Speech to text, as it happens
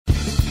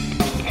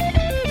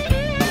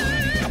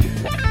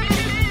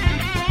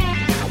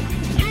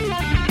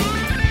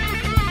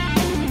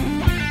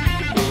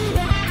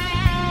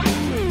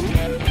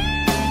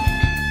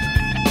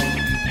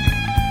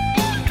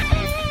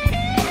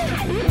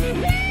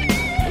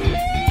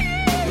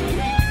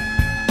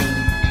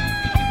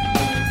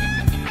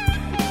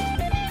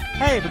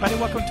Hey everybody,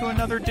 welcome to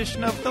another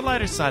edition of The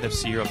Lighter Side of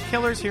Serial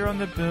Killers here on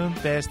the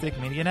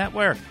Boombastic Media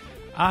Network.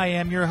 I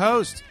am your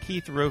host,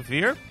 Keith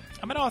Rovere.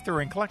 I'm an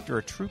author and collector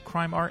of true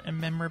crime art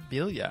and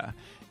memorabilia,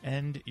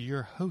 and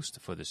your host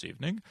for this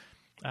evening.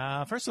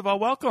 First of all,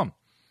 welcome.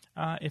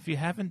 If you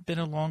haven't been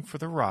along for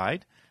the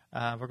ride,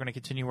 we're going to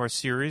continue our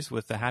series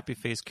with the happy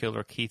face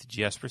killer Keith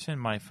Jesperson.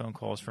 My phone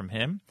calls from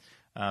him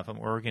from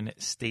Oregon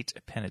State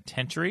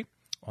Penitentiary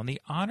on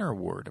the Honor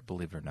Ward,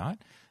 believe it or not.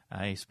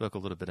 I spoke a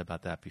little bit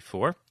about that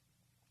before.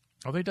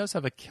 Although he does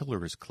have a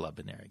killer's club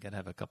in there. You got to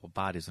have a couple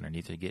bodies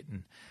underneath to get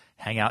and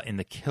hang out in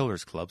the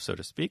killer's club, so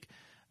to speak,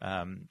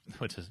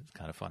 which is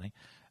kind of funny.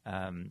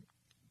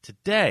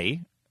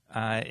 Today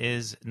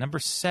is number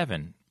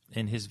 7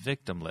 in his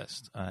victim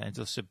list,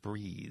 Enzo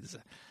Sabreeze.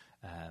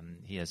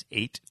 He has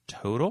 8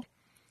 total,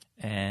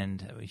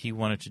 and he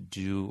wanted to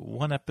do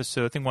one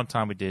episode. I think one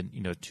time we did,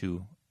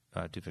 two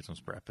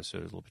victims per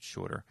episode, a little bit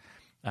shorter.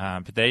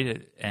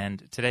 Today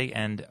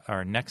and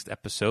our next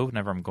episode,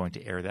 whenever I'm going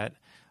to air that,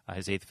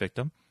 his 8th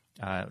victim,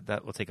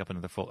 that will take up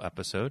another full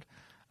episode.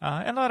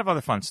 And a lot of other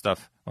fun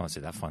stuff. Well, I won't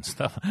say that fun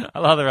stuff. A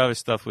lot of other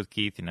stuff with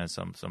Keith,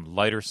 some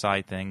lighter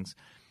side things.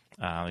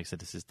 Like I said,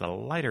 this is the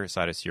lighter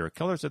side of serial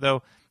killers,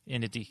 although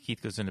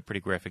Keith goes into pretty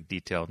graphic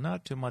detail.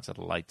 Not too much of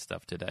the light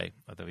stuff today,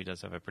 although he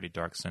does have a pretty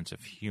dark sense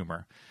of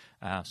humor.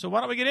 So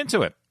why don't we get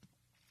into it?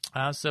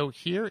 So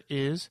here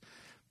is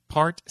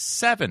part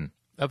 7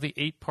 of the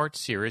 8-part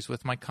series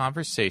with my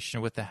conversation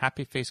with the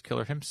happy face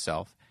killer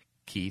himself,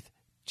 Keith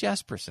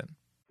Jesperson.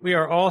 We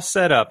are all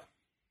set up.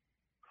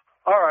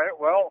 All right.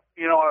 Well,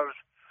 we've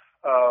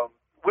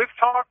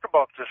talked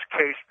about this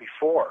case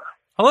before.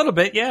 A little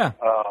bit, yeah.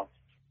 The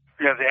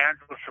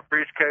Angela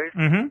Sabreeze case.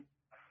 Mm-hmm.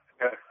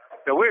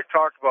 Yeah, we had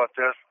talked about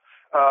this.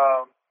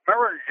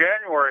 Remember in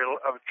January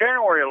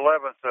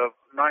 11th of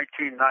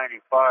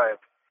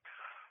 1995,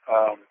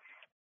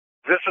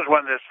 this is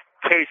when this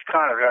case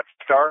kind of got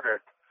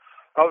started.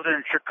 I was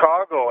in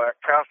Chicago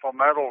at Castle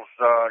Metals,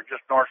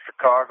 just north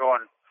Chicago,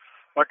 and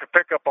went to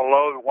pick up a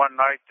load one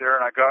night there,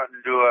 and I got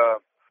into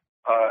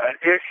an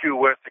issue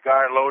with the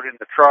guy loading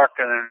the truck,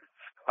 and then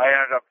I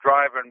ended up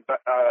driving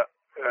out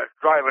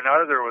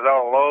of there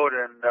without a load,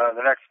 and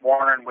the next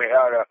morning we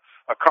had a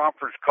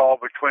conference call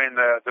between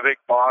the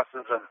big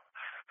bosses, and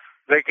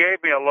they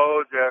gave me a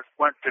load that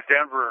went to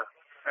Denver,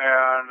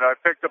 and I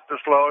picked up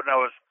this load, and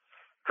I was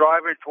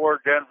driving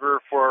toward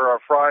Denver for a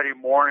Friday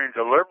morning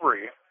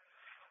delivery.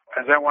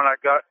 And then when I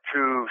got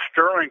to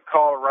Sterling,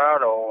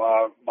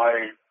 Colorado,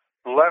 my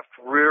left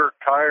rear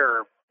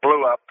tire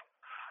blew up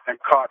and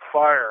caught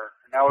fire.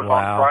 And that was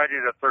on Friday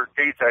the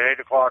 13th at 8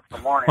 o'clock in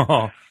the morning.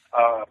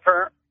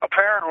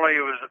 Apparently,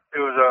 it was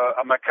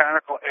a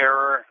mechanical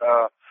error.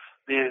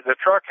 The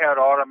truck had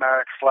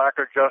automatic slack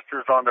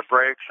adjusters on the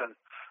brakes, and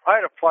I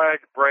had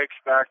applied the brakes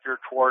back there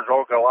towards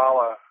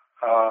Ogallala,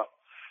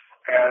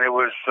 and it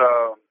was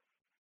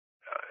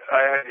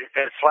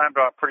it slammed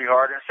on pretty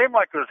hard. It seemed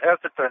like it was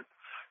hesitant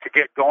to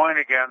get going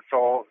again,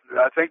 so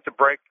I think the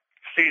brake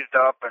seized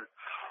up, and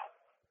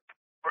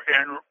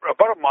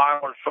about a mile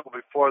or so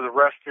before the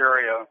rest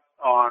area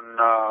on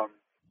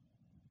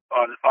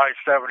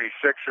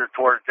I-76 or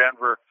towards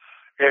Denver,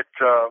 it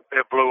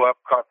blew up,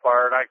 caught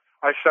fire, and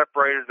I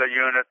separated the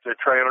unit, the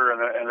trailer,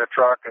 and the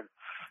truck, and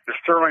the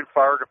Sterling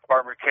Fire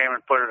Department came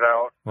and put it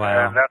out.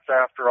 Wow. And that's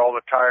after all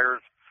the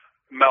tires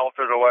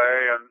melted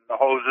away and the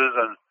hoses,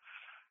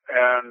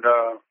 and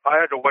I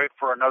had to wait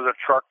for another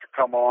truck to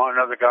come on,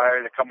 another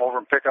guy to come over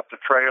and pick up the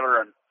trailer,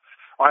 and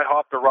I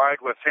hopped a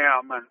ride with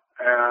him,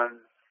 and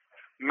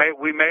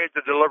we made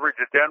the delivery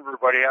to Denver,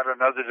 but he had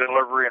another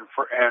delivery in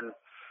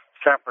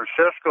San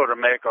Francisco to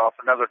make off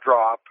another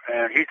drop,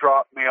 and he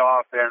dropped me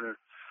off in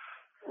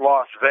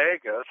Las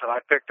Vegas, and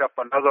I picked up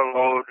another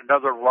load,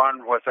 another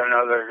run with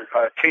another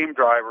team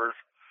drivers,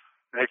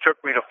 and they took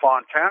me to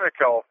Fontana,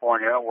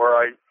 California, where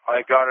I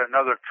got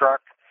another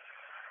truck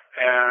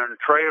and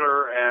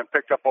trailer and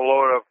picked up a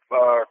load of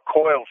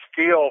coiled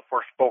steel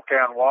for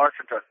Spokane,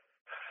 Washington.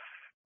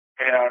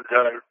 And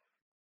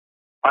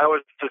I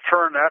was to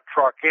turn that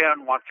truck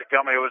in once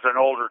again. It was an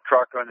older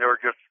truck, and they were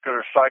just going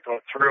to cycle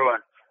it through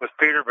and with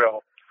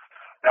Peterbilt.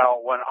 Now,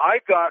 when I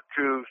got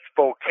to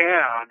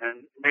Spokane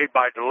and made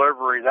my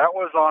delivery, that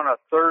was on a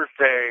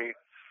Thursday,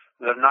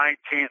 the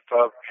 19th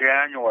of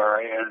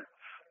January, and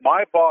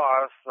my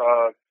boss,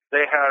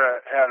 they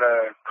had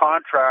a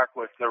contract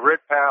with the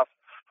Rid Path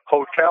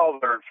Hotel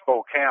there in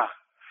Spokane.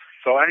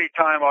 So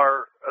anytime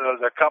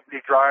the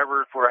company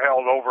drivers were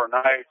held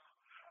overnight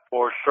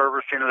for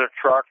servicing of the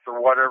trucks or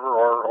whatever,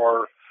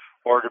 or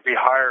to be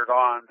hired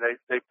on,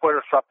 they put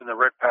us up in the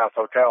Rid Path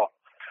Hotel.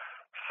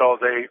 So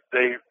they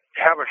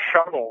have a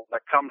shuttle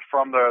that comes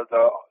from the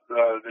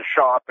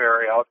shop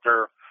area out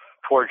there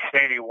towards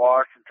Cheney,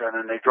 Washington,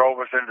 and they drove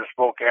us into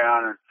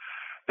Spokane, and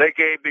they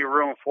gave me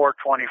room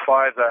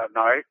 425 that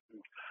night.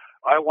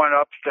 I went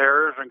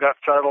upstairs and got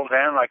settled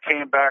in. I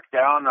came back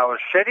down. And I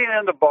was sitting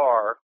in the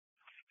bar,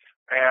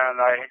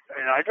 and I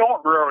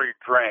don't really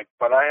drink,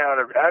 but I had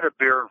a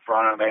beer in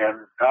front of me,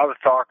 and I was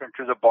talking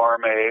to the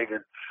barmaid,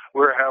 and we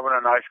were having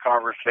a nice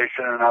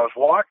conversation. And I was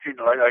watching,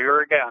 like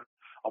here again,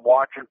 I'm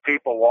watching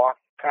people walk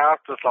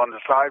past us on the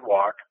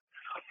sidewalk.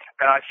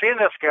 And I seen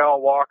this gal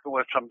walking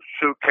with some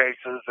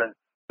suitcases and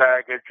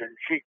baggage, and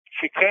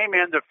she came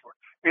in the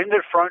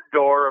front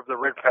door of the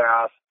Red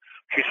Pass.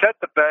 She set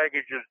the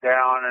baggages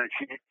down, and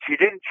she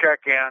didn't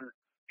check in.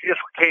 She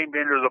just came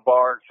into the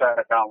bar and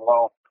sat down.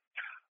 Well,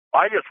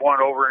 I just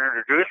went over and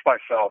introduced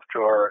myself to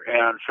her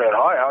and said,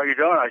 "Hi, how you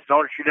doing?" I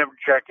noticed she didn't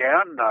check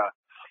in.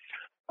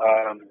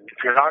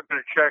 If you're not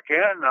going to check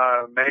in,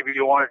 maybe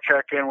you want to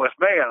check in with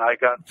me. And I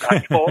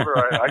told her,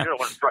 I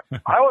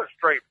was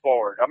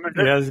straightforward. I mean,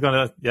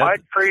 I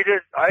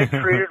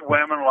treated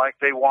women like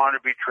they want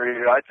to be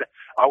treated.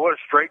 I was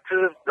right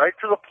to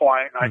the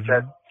point. And I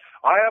said,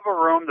 I have a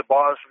room. The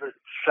boss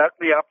set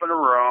me up in a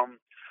room.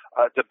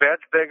 The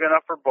bed's big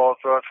enough for both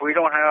of us. We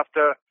don't have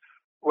to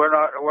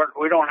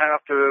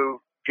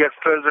get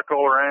physical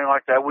or anything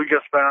like that. We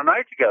just spend a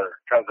night together,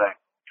 kind of thing.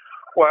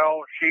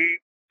 Well,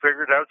 she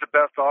figured that was the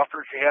best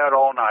offer she had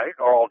all night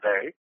or all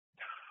day.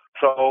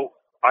 So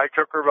I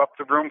took her up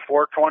to room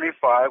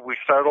 425. We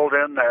settled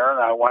in there,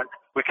 and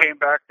we came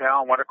back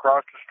down, went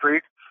across the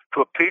street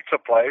to a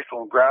pizza place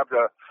and grabbed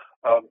a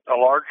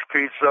large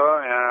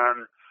pizza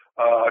and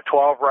a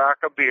 12 rack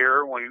of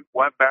beer. We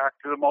went back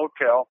to the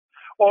motel.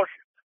 Well,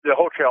 the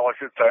hotel, I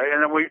should say.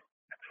 And then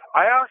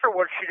I asked her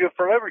what she did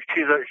for a living.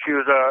 She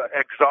was a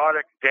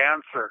exotic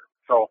dancer.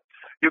 So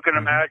you can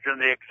imagine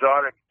the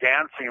exotic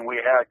dancing we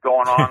had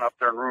going on up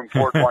there in room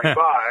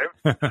 425.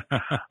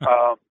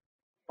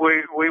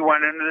 We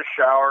went into the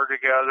shower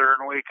together,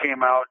 and we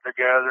came out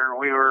together, and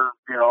we were,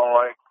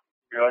 like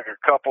a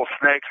couple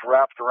snakes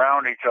wrapped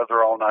around each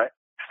other all night.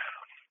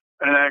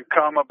 And then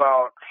come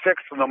about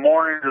 6 in the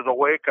morning to the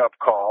wake up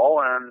call,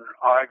 and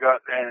I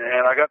got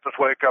this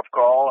wake up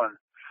call, and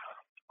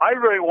I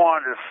really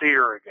wanted to see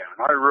her again.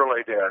 I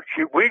really did.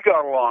 We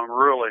got along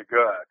really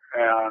good,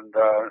 and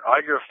I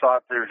just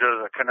thought there's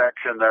just a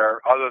connection there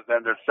other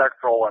than the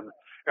sexual and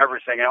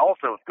everything else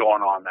that was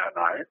going on that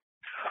night.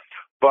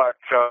 But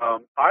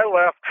I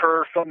left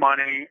her some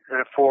money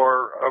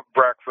for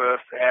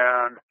breakfast,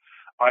 and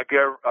I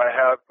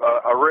have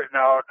written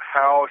out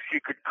how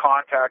she could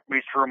contact me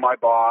through my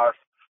boss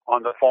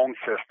on the phone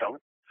system.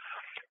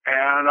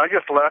 And I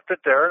just left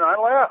it there, and I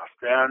left.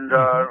 And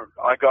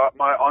I got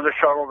on the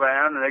shuttle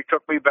van, and they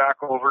took me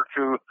back over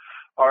to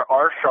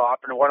our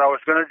shop. And what I was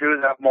going to do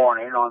that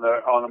morning, on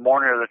the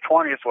morning of the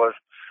 20th, was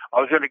I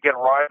was going to get a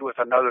ride with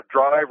another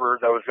driver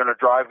that was going to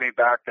drive me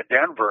back to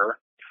Denver,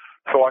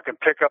 so I can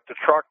pick up the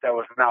truck that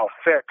was now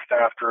fixed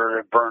after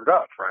it burned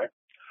up. Right.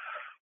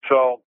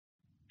 So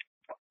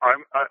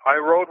I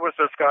rode with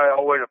this guy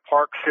all the way to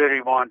Park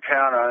City,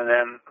 Montana,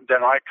 and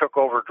then I took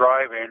over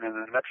driving. And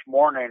the next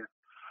morning,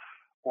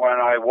 when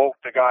I woke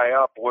the guy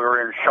up, we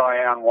were in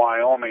Cheyenne,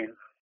 Wyoming,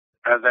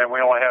 and then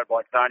we only had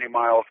like 90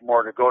 miles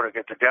more to go to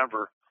get to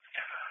Denver.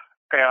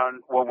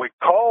 And when we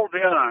called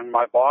in,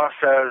 my boss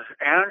says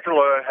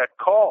Angela had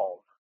called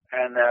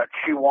and that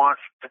she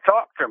wants to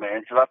talk to me,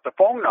 and she left the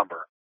phone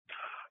number.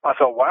 I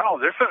thought, wow,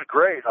 this is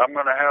great. I'm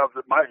going to have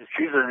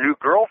she's a new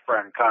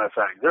girlfriend kind of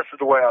thing. This is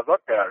the way I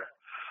looked at it.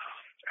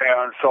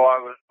 And so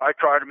I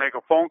tried to make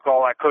a phone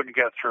call. I couldn't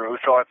get through,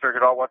 so I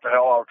figured, oh, what the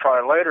hell, I'll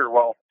try later.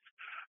 Well,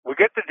 we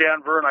get to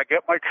Denver, and I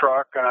get my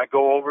truck, and I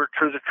go over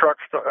to the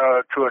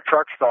to a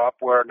truck stop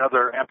where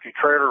another empty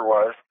trailer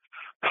was,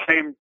 the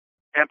same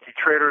empty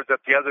trailer that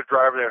the other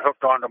driver that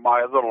hooked onto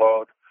my other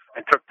load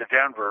and took to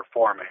Denver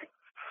for me.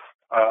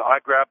 I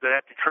grabbed an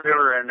empty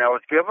trailer, and I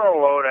was given a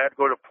load. I had to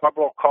go to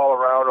Pueblo,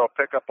 Colorado,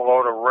 pick up a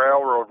load of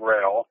railroad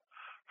rail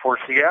for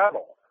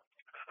Seattle.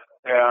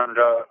 And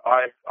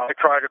I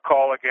tried to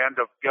call again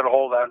to get a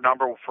hold of that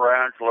number for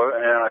Angela,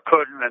 and I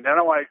couldn't. And then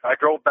I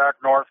drove back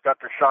north, got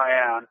to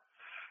Cheyenne.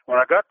 When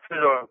I got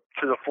to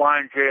the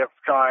Flying J of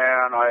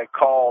Cheyenne, I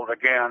called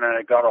again, and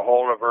I got a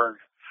hold of her.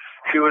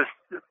 She was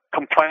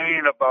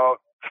complaining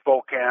about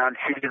Spokane.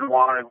 She didn't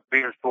want to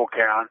be in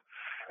Spokane,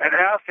 and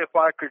asked if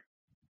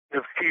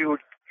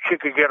she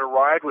could get a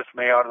ride with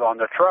me out on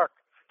the truck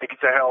to get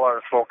the hell out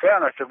of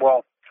Spokane. I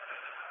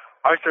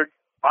said,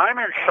 I'm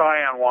in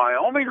Cheyenne,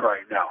 Wyoming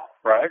right now,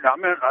 right?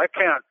 I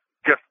can't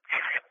just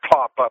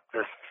pop up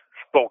this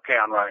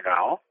Spokane right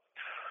now.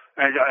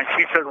 And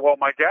she said, well,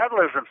 my dad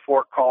lives in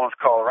Fort Collins,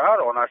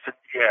 Colorado. And I said,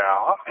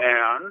 yeah.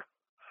 And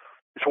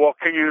he said, well,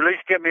 can you at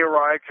least give me a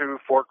ride to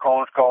Fort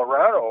Collins,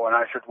 Colorado? And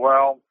I said,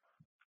 well,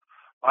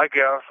 I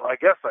guess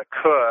I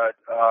could.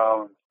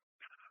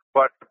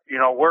 But,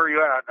 where are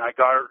you at? And I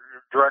got her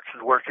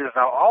directions where she is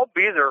now. I'll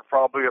be there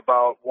probably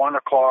about 1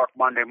 o'clock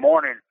Monday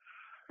morning.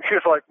 She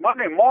was like,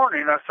 Monday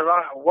morning? I said,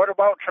 what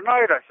about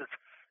tonight? I said,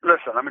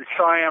 listen, I'm in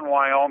Cheyenne,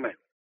 Wyoming.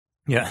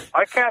 Yeah.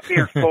 I can't be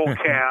in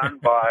Spokane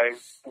by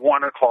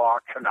 1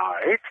 o'clock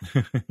tonight.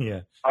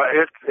 Yeah.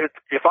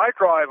 If I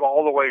drive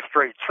all the way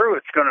straight through,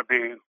 it's going to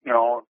be,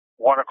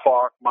 1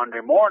 o'clock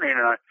Monday morning.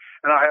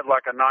 And I had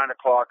like a 9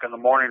 o'clock in the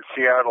morning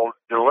Seattle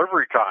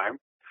delivery time.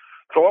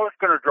 So I was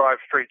going to drive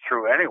straight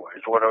through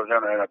anyways, what I was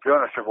going to end up doing.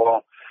 I said,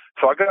 well,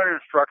 so I got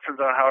instructions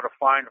on how to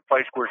find a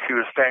place where she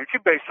was staying. She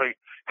basically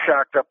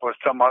shacked up with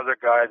some other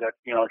guy that,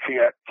 she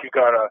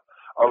got a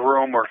a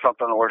room or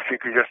something where she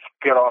could just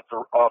get off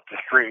the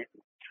street.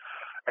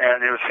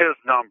 And it was his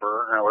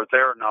number, and it was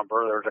their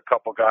number. There was a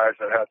couple guys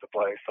that had the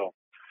place, so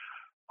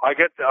I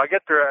get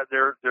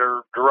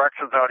their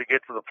directions how to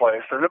get to the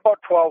place. And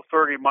about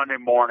 12:30 Monday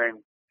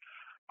morning,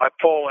 I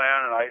pull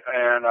in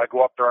and I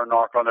go up there and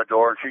knock on the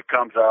door, and she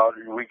comes out,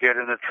 and we get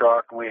in the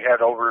truck and we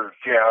head over to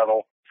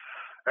Seattle.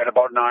 At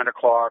about 9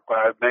 o'clock,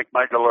 I make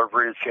my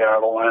delivery in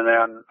Seattle, and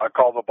then I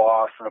call the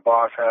boss, and the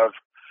boss has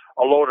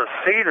a load of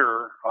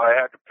cedar I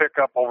had to pick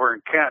up over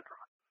in Kent,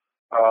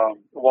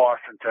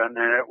 Washington,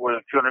 and it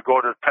was going to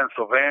go to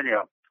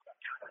Pennsylvania.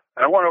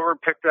 And I went over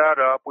and picked that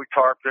up. We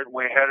tarped it, and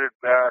we headed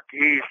back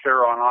east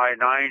there on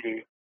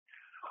I-90.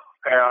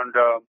 And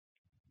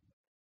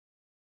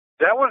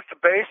that was the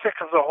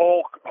basic of the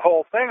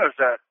whole thing, is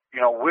that,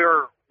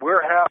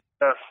 we're having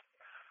this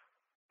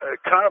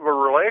kind of a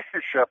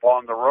relationship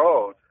on the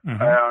road.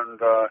 Mm-hmm. And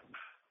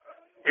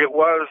it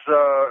was,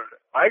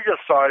 I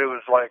just thought it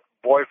was like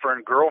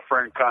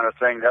boyfriend-girlfriend kind of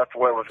thing. That's the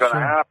way it was going to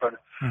happen.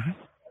 Mm-hmm.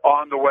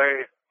 On the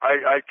way,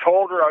 I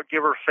told her I'd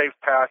give her safe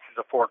passage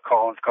to Fort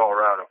Collins,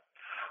 Colorado.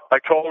 I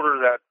told her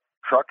that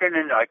trucking,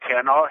 and I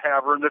cannot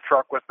have her in the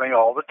truck with me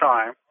all the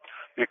time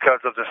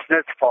because of the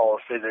snitch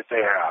policy that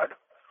they had.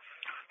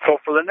 So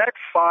for the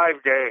next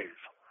 5 days,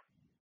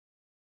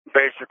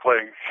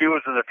 basically, she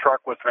was in the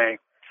truck with me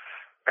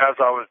as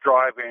I was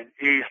driving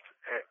east,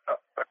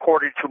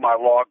 according to my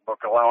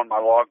logbook, allowing my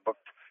logbook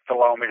to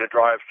allow me to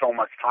drive so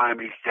much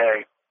time each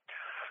day.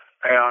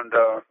 And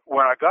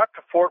when I got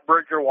to Fort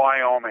Bridger,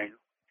 Wyoming,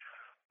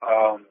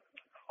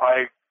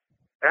 I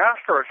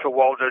asked her, I said,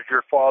 well, does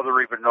your father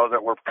even know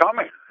that we're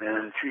coming?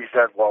 And she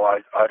said, well,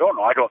 I don't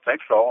know. I don't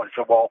think so. And I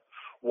said, well,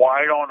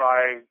 why don't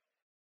I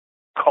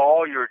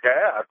call your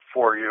dad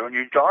for you and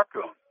you talk to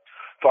him?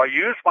 So I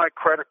used my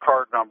credit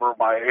card number,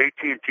 my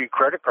AT&T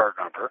credit card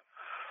number,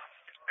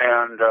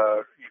 and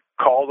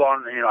called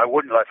on, I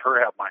wouldn't let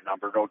her have my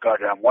number. No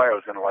goddamn way I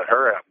was going to let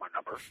her have my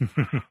number.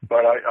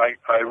 But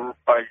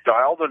I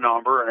dialed the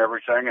number and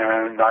everything,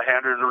 and I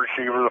handed the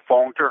receiver the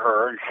phone to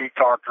her, and she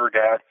talked to her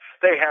dad.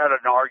 They had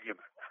an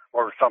argument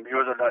or something. It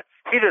was a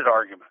heated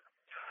argument.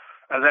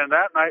 And then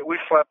that night we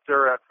slept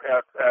there at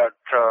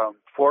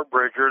Fort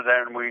Bridger.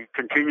 Then we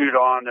continued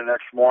on the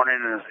next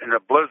morning in a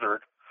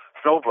blizzard,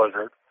 snow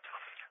blizzard.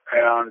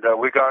 And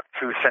we got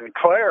to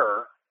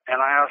Sinclair,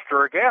 and I asked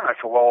her again. I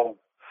said, well,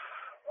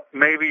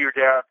 maybe your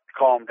dad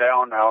calmed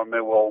down now, and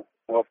maybe we'll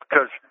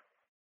because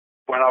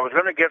when I was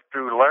going to get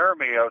through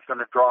Laramie, I was going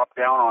to drop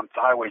down on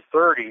Highway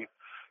 30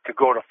 to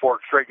go to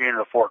straight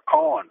into Fort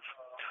Collins.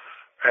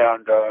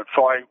 And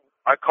so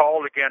I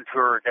called again to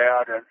her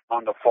dad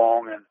on the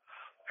phone,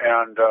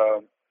 and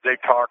they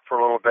talked for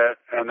a little bit.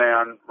 And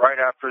then right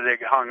after they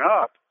hung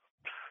up,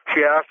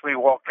 she asked me,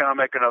 well, can I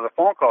make another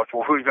phone call? I said,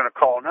 well, who's going to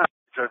call now?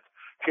 She said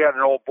she had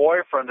an old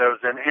boyfriend that was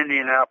in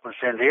Indianapolis,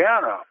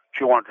 Indiana,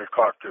 she wanted to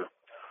talk to.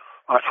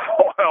 I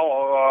said,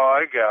 well,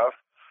 I guess.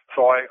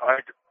 So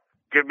I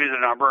give me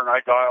the number, and I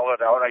dial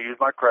it out. I use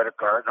my credit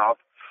card, and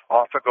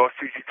off it goes.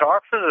 She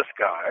talks to this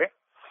guy,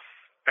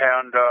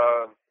 and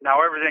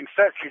now everything's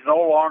set. She's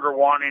no longer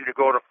wanting to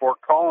go to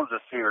Fort Collins to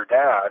see her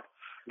dad.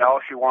 Now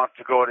she wants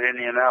to go to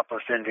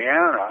Indianapolis,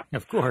 Indiana,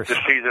 of course, to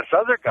see this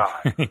other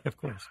guy. Of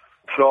course.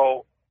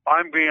 So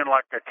I'm being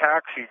like a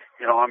taxi.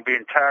 I'm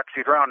being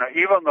taxied around. Now,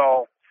 even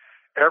though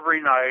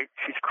every night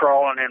she's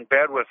crawling in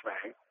bed with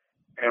me,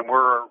 and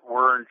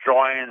we're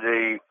enjoying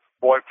the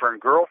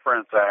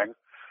boyfriend-girlfriend thing,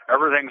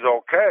 everything's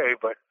okay,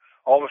 but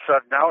all of a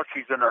sudden now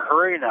she's in a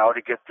hurry now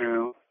to get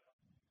to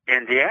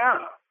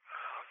Indiana.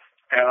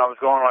 And I was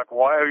going like,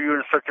 why are you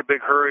in such a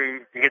big hurry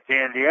to get to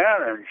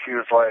Indiana? And she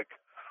was like,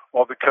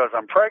 well, because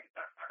I'm pregnant,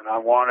 and I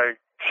want to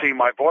see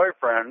my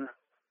boyfriend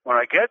when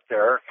I get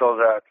there so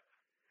that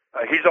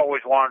he's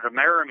always wanted to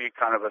marry me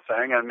kind of a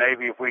thing, and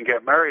maybe if we can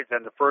get married,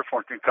 then the first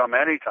one can come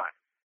anytime.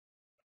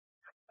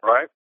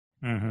 Right?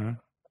 Mm-hmm.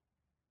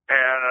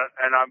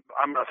 And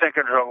I'm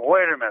thinking,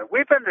 wait a minute,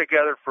 we've been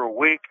together for a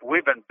week.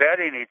 We've been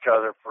betting each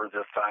other for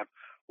this time.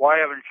 Why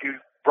haven't you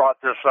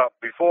brought this up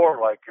before?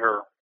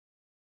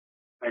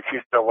 And she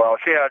said, well,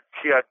 she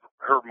had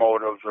her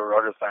motives or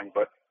other thing.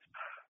 But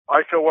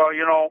I said, well,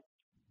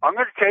 I'm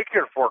going to take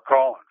you to Fort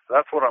Collins.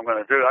 That's what I'm going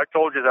to do. I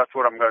told you that's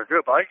what I'm going to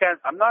do. But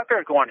I'm not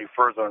going to go any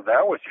further than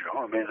that with you.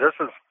 I mean, this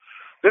is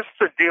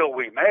the deal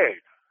we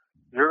made.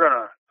 We're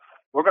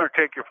going to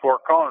take you to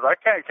Fort Collins. I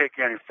can't take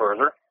you any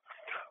further.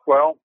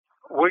 Well,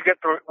 we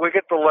get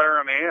to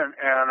Laramie,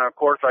 and of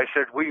course I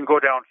said, we can go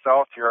down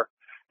south here.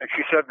 And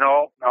she said,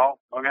 no, I'm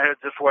going to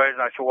head this way.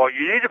 And I said, well,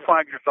 you need to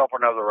find yourself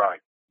another ride.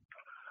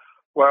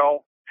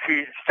 Well,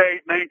 she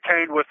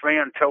maintained with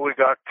me until we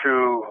got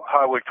to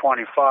Highway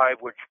 25,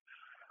 which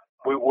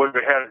we would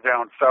have headed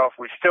down south.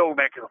 We still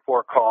make it to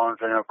Fort Collins.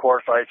 And of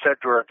course I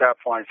said to her at that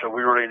point, so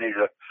we really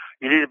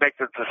you need to make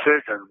the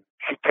decision.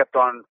 She kept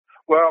on,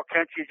 well,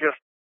 can't you just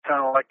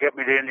kind of like get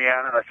me to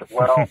Indiana? And I said,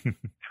 well,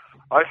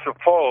 I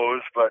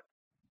suppose, but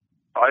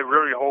I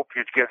really hope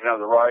you'd get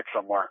another ride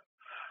somewhere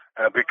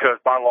because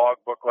my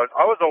logbook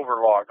I was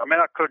overlogged. I mean,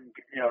 I couldn't,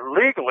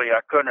 legally I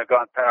couldn't have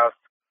gone past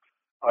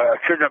I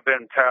shouldn't have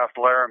been past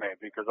Laramie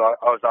because I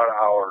was out of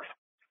hours.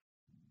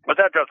 But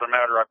that doesn't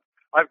matter.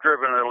 I've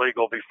driven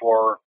illegal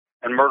before,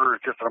 and murder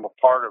is just a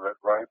part of it,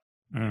 right?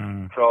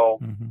 Mm. So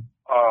Mm-hmm.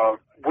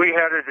 we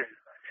headed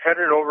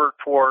over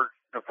toward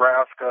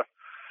Nebraska,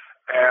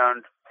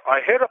 and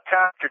I hit a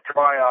patch of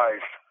dry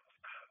ice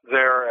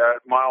there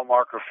at mile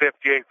marker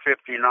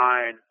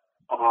 5859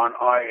 on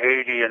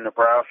I-80 in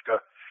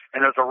Nebraska,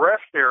 and there's a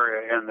rest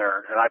area in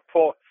there, and I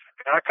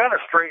kind of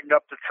straightened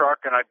up the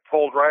truck, and I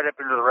pulled right up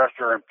into the rest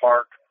area and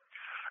parked,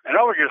 and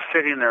I was just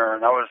sitting there,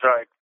 and I was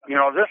like,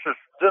 this is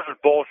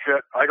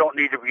bullshit. I don't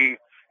need to be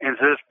in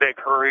this big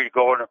hurry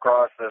going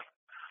across this.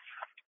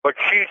 But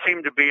she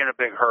seemed to be in a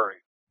big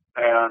hurry,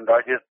 and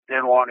I just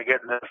didn't want to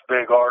get in this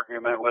big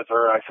argument with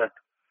her. I said,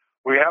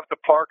 we have to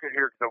park it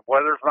here. The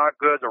weather's not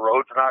good. The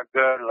road's not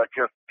good. Let's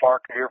just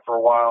park it here for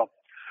a while.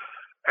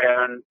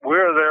 And we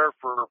were there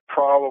for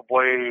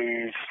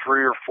probably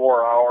 3 or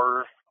 4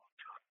 hours.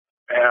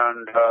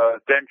 And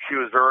then she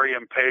was very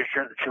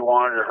impatient. She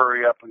wanted to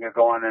hurry up and get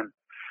going. And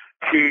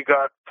she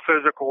got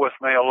physical with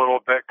me a little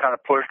bit, kind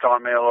of pushed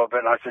on me a little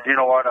bit. And I said, you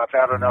know what? I've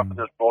had enough of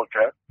this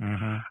bullshit.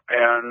 Mm-hmm.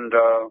 And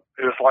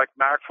it was like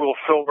Maxwell's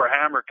silver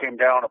hammer came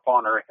down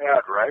upon her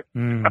head, right?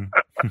 She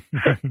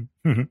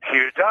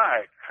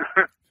died.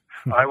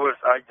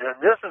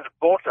 This is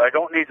bullshit. I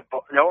don't need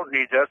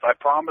this. I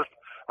promised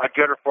I'd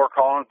get her Fort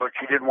Collins, but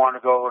she didn't want to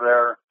go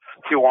there.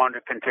 She wanted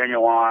to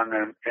continue on,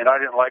 and I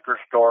didn't like her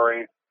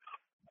story.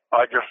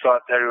 I just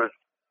thought that it was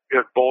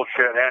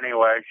bullshit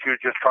anyway. She was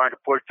just trying to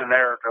push the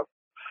narrative.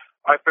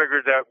 I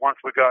figured that once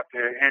we got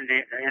to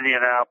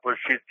Indianapolis,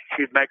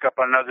 she'd make up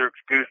another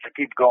excuse to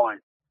keep going.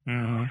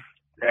 Mm-hmm.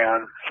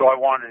 And so I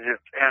wanted to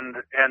end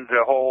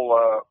the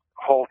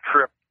whole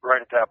trip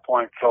right at that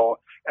point. So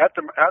at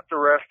the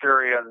rest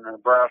area in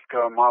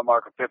Nebraska, mile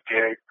marker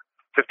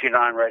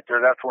 59 right there,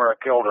 that's where I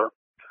killed her.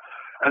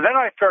 And then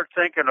I start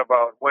thinking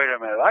about, wait a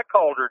minute, I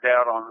called her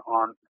dad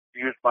on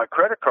used my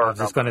credit card. I was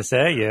just going to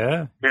say,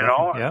 yeah. Yep.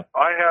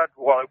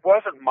 It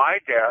wasn't my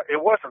dad.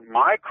 It wasn't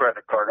my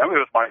credit card. I mean,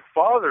 it was my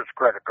father's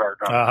credit card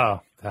number.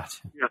 Oh,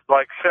 gotcha. It's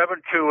like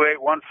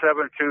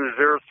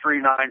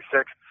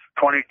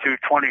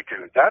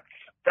 728-172-0396-2222. That's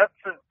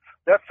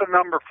the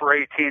number for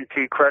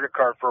AT&T credit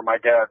card for my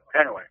dad.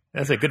 Anyway.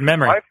 That's a good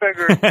memory. I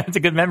figured. That's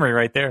a good memory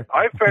right there.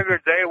 I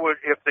figured they would,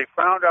 if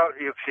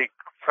she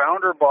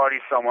found her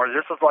body somewhere,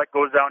 this is like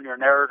goes down your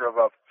narrative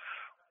of,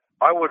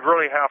 I would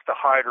really have to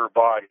hide her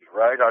body,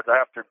 right? I'd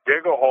have to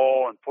dig a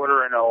hole and put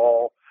her in a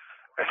hole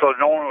so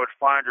no one would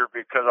find her,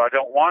 because I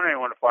don't want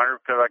anyone to find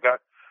her, because I got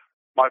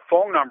my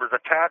phone numbers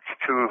attached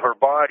to her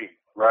body,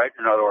 right?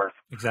 In other words.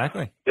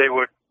 Exactly. They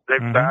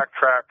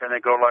backtrack and they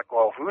go like,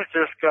 well, who's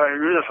this guy?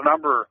 Who's this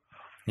number?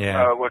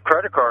 Yeah. With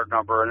credit card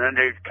number. And then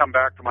they'd come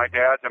back to my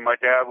dad, and my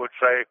dad would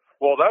say,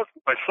 well, that's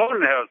my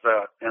son has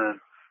that.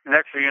 And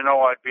next thing you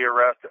know, I'd be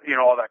arrested,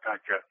 all that kind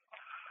of shit.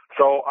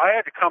 So I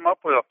had to come up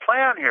with a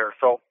plan here.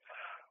 So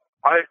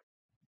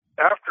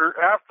after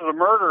the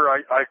murder,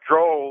 I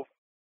drove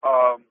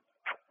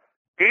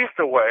east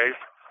a ways,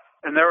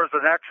 and there was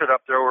an exit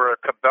up there where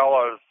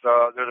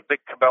there's a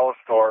big Cabela's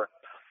store.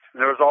 And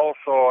there was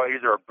also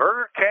either a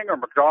Burger King or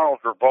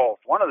McDonald's or both,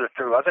 one of the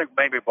two. I think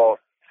maybe both.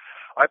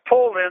 I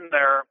pulled in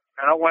there,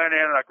 and I went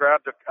in and I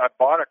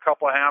bought a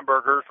couple of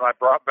hamburgers, and I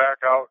brought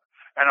back out,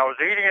 and I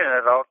was eating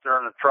it out there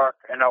in the truck,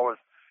 and I was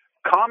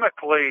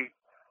comically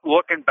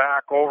looking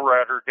back over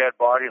at her dead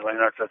body, and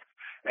I said,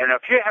 and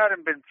if you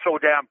hadn't been so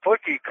damn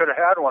pushy, you could have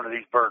had one of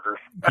these burgers.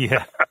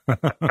 Yeah.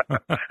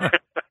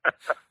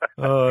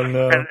 Oh,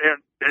 no. And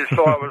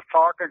so I was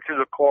talking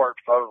to the corpse.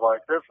 I was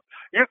like,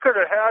 you could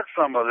have had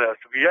some of this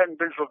if you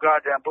hadn't been so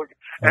goddamn pushy.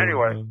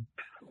 Anyway,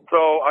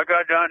 so I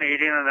got done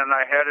eating, and then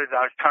I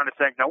was trying to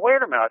think, now, wait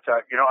a minute.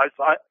 I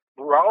thought,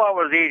 while I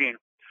was eating,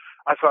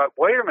 I thought,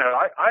 wait a minute.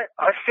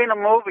 I seen a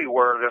movie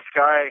where this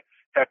guy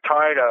had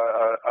tied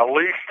a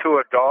leash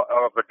to a dog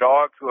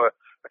to a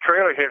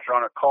trailer hitch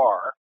on a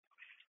car.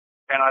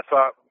 And I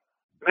thought,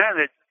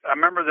 man, I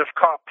remember this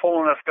cop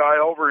pulling this guy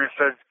over, and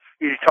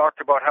he talked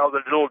about how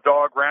the little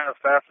dog ran as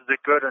fast as it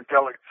could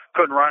until it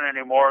couldn't run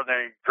anymore.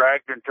 Then he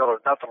dragged it until there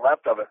was nothing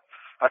left of it.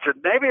 I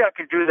said, maybe I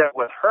could do that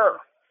with her.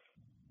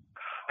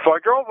 So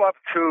I drove up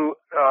to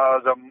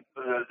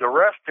the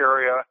rest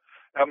area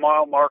at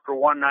mile marker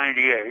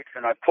 198,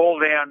 and I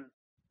pulled in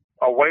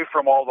away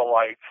from all the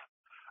lights.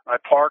 I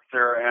parked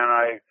there,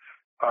 and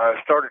I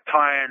started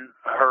tying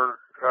her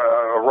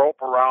a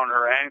rope around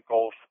her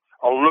ankles,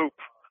 a loop,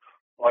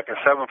 like a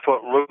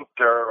 7-foot loop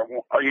there,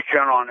 each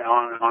end on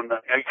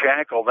each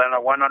ankle. Then I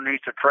went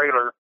underneath the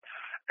trailer,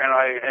 and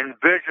I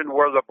envisioned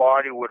where the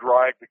body would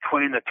ride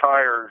between the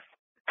tires,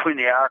 between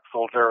the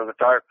axles there of the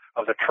tire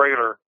of the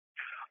trailer.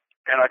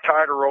 And I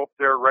tied a rope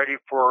there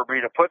ready for me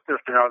to put this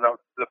down. Now,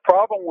 the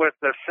problem with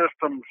the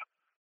systems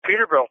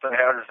Peterbilt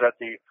had is that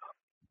the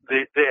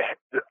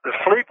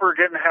sleeper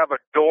didn't have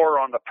a door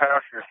on the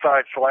passenger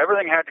side, so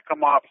everything had to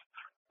come off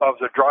of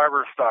the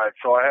driver's side.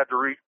 So I had to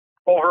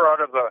pull her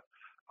out of the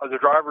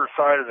driver's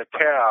side of the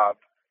cab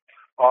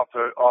off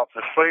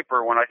the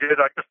sleeper. When I did,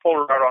 I just pulled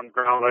her out on the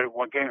ground.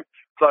 One came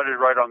flooded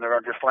right on there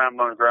and just slammed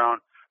on the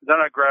ground. Then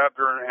I grabbed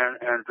her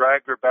and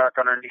dragged her back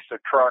underneath the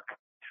truck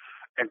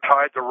and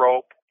tied the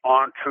rope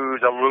onto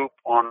the loop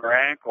on her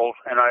ankles,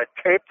 and I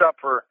taped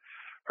up her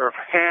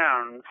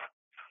hands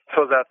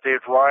so that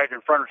they'd ride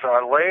in front of her. So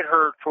I laid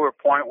her to a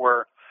point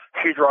where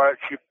she'd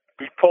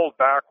be pulled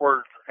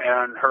backwards,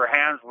 and her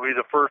hands would be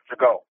the first to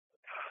go.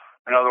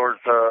 In other words,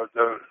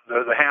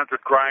 the hands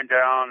would grind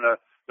down,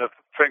 the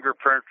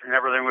fingerprints and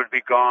everything would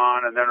be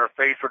gone, and then her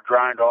face would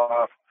grind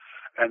off,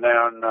 and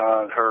then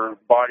her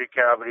body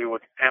cavity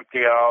would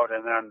empty out,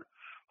 and then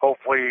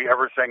hopefully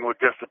everything would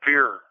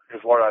disappear,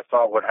 is what I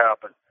thought would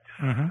happen.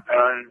 Mm-hmm.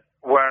 And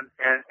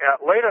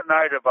late at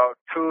night, about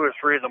 2 or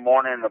 3 in the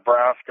morning in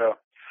Nebraska,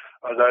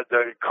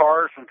 the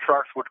cars and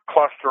trucks would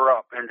cluster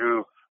up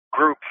into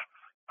groups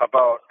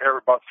about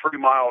 3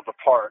 miles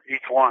apart,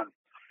 each one.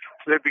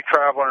 So they'd be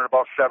traveling at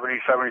about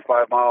 70,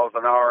 75 miles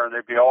an hour, and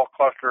they'd be all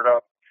clustered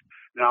up.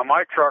 Now,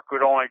 my truck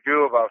would only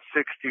do about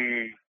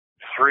 63,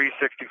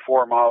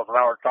 64 miles an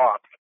hour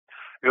tops.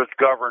 It was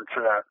governed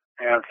to that,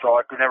 and so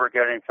I could never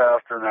get any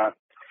faster than that.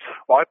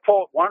 Well,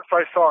 once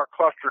I saw a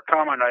cluster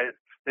coming,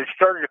 they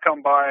started to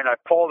come by, and I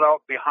pulled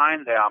out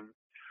behind them,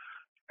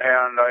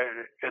 and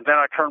then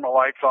I turned my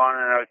lights on,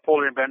 and I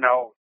pulled them in.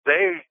 Now,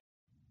 they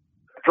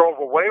drove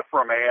away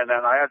from me, and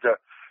then I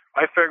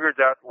figured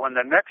that when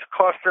the next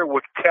cluster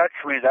would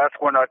catch me, that's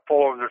when I'd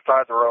pull over the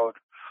side of the road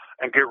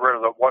and get rid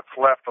of what's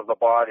left of the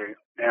body.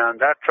 And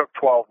that took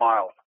 12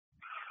 miles.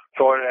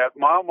 So at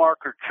mile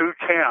marker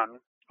 210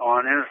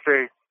 on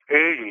Interstate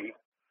 80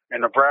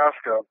 in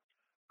Nebraska,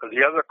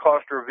 the other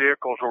cluster of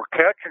vehicles were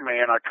catching me,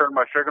 and I turned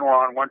my signal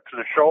on, went to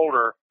the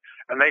shoulder,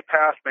 and they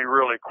passed me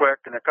really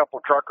quick, and a couple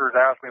of truckers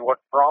asked me what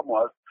the problem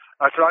was.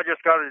 I said, I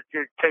just got to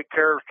take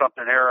care of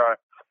something here. I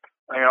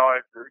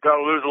got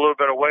to lose a little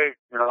bit of weight,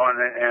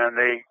 and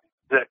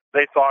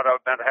they thought I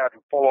meant I had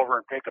to pull over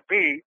and take a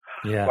pee,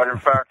 but in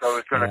fact I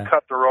was going to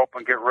cut the rope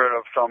and get rid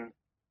of some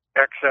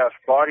excess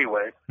body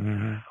weight.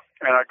 Mm-hmm.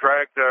 And I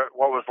dragged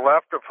what was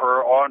left of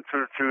her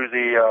onto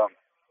the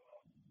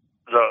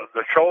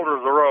shoulder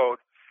of the road,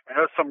 and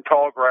there's some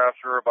tall grass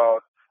here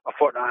about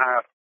 1.5 feet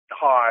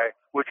high,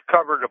 which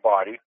covered the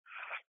body,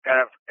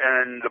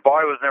 and the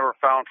body was never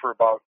found for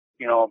about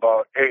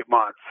 8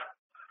 months.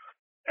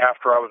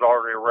 After I was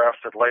already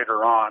arrested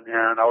later on,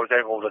 and I was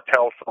able to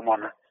tell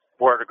someone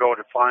where to go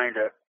to find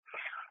it.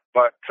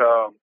 But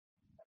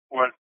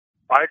when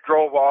I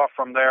drove off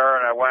from there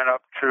and I went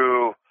up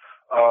to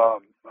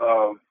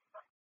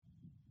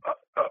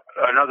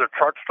another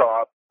truck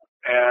stop,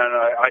 and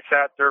I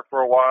sat there for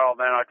a while, and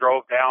then I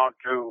drove down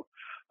to,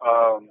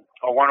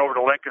 I went over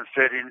to Lincoln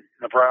City,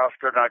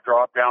 Nebraska, and I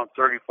dropped down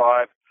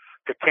 35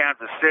 to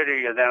Kansas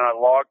City, and then I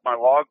logged my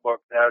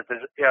logbook as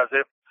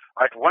if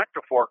I went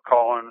to Fort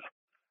Collins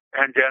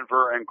and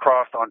Denver and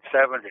crossed on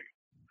 70.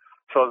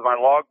 So my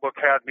logbook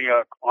had me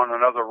on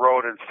another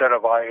road instead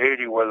of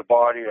I-80 where the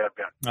body had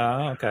been.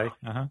 Oh, okay.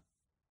 Uh-huh.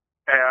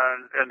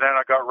 And then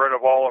I got rid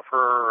of all of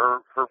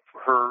her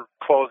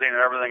clothing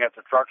and everything at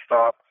the truck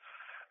stop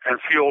and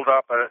fueled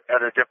up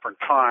at a different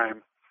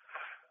time,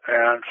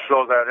 and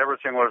so that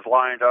everything was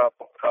lined up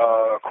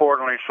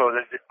accordingly so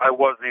that I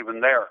wasn't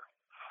even there.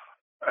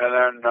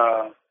 And then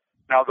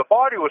now the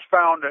body was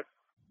found at,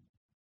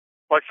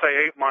 let's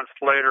say, 8 months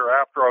later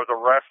after I was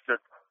arrested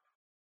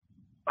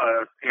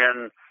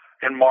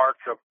in March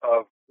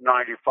of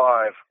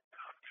 95.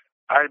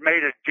 I had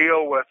made a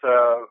deal with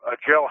a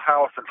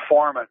jailhouse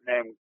informant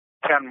named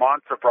Ken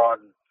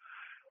Montebraden,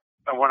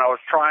 and when I was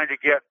trying to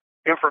get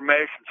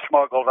information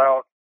smuggled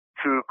out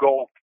to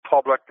go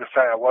public to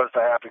say I was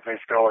the Happy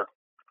Face Killer.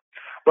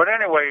 But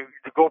anyway,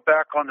 to go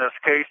back on this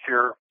case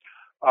here,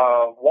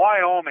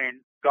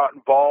 Wyoming got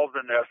involved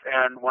in this,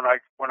 and when I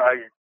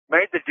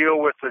made the deal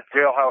with the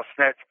jailhouse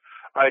snitch,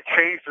 I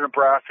changed the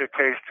Nebraska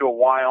case to a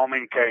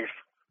Wyoming case,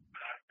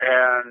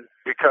 and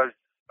because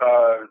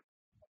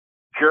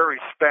Jerry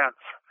Spence,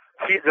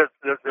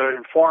 the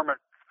informant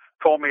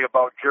told me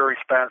about Jerry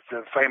Spence,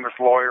 the famous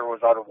lawyer,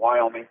 was out of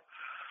Wyoming,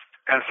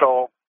 and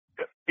so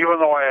even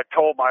though I had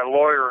told my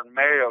lawyer in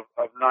May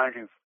of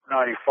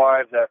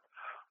 95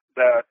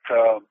 that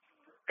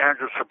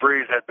Andrew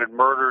Sabreze had been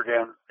murdered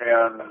in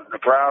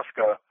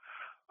Nebraska,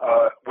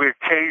 we had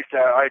changed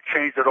that. I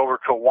changed it over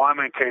to a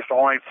Wyoming case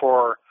only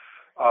for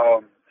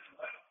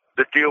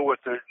the deal with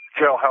the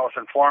jailhouse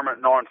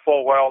informant, knowing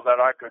full well that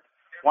I could,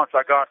 once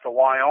I got to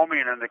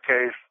Wyoming in the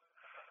case,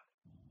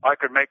 I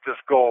could make this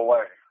go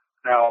away.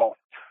 Now,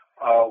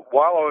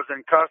 while I was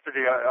in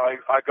custody,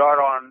 I got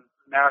on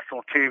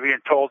national TV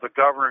and told the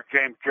governor,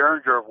 James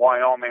Geringer of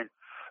Wyoming,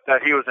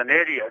 that he was an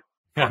idiot.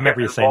 I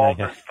remember you saying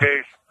that. In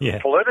the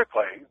case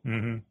politically.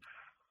 Mm-hmm.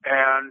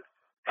 And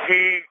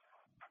he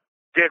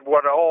did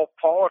what all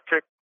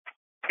politic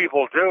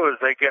people do, is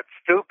they get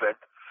stupid,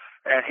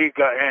 and he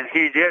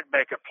did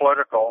make it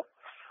political.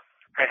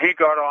 And he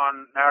got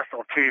on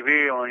national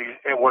TV and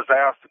it was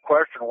asked the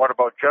question, "What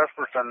about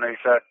Jesperson?" And he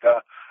said,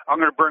 "I'm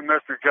going to bring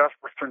Mr.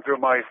 Jesperson to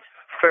my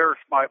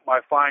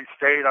fine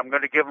state. I'm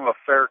going to give him a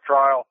fair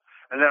trial,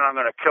 and then I'm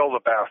going to kill the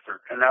bastard.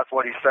 And that's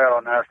what he said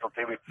on national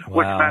TV,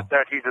 which meant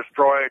that he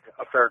destroyed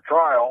a fair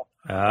trial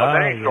of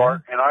any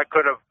sort, and I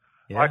could have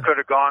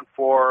gone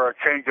for a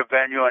change of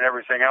venue and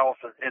everything else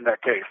in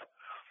that case.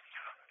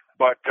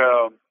 But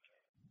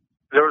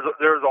there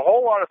was a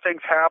whole lot of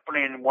things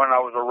happening when I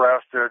was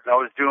arrested. I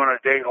was doing a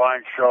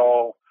Dateline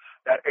show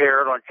that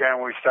aired on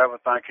January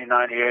 7th,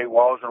 1998,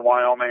 while I was in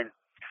Wyoming.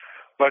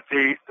 But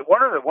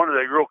one of the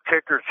real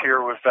kickers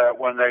here was that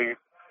when they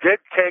did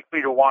take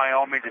me to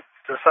Wyoming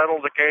to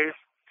settle the case,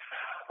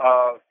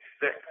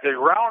 the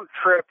round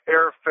trip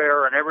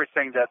airfare and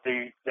everything that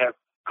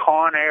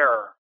Con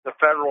Air, the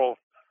federal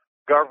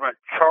government,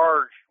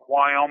 charged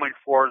Wyoming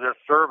for this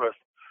service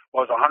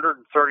was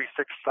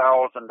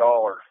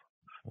 $136,000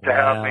 to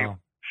have me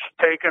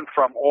taken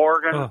from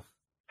Oregon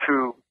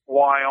to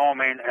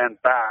Wyoming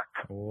and back.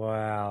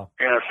 Wow.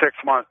 In a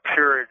 6-month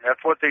period.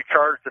 That's what they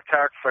charged the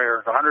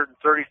taxpayers,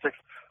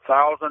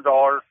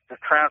 $136,000 to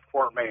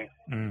transport me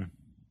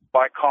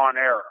by Con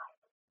Air,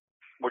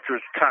 which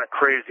was kind of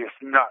crazy.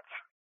 It's nuts.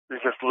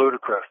 It's just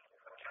ludicrous.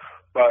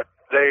 But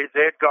they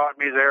had got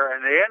me there,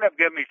 and they ended up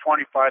giving me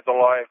 25 to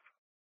life,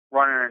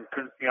 running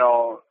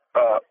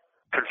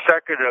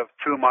consecutive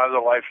to my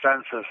other life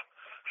sentences.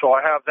 So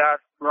I have that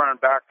running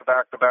back to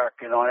back to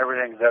back,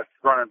 everything that's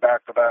running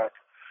back to back.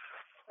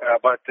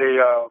 But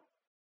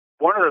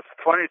one of the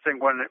funny things,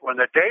 when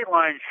the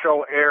Dateline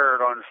show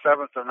aired on the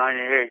 7th of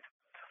 98,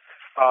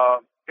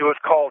 it was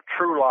called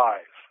True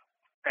Lies.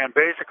 And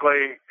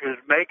basically, it was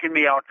making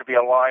me out to be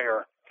a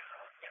liar.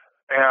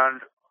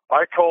 And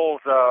I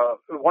told,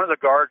 one of the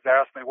guards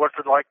asked me, what's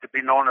it like to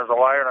be known as a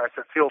liar? And I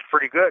said, feels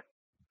pretty good.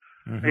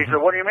 Mm-hmm. He said,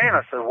 what do you mean?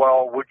 I said,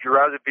 well, would you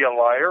rather be a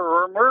liar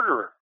or a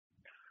murderer?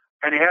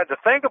 And he had to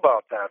think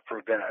about that for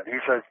a minute. He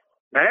said,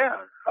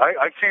 man,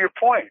 I see your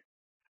point.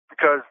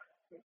 Because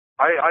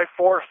I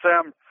forced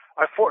them,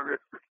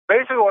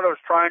 basically what I was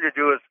trying to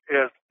do is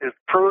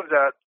prove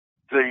that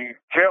the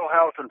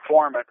jailhouse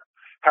informant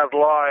had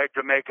lied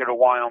to make it a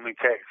Wyoming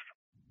case.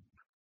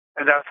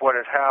 And that's what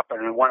had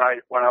happened. And when I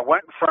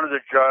went in front of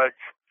the judge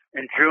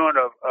in June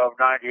of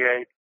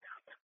 98,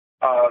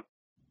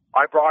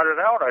 I brought it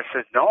out. I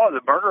said, no,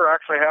 the murder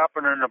actually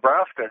happened in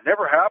Nebraska. It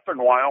never happened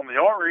in Wyoming.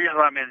 The only reason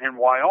I'm in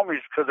Wyoming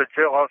is because of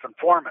jailhouse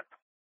informant.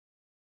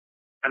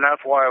 And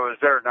that's why I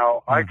was there. Now,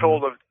 I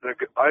told the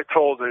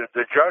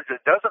judge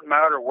it doesn't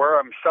matter where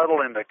I'm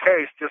settling the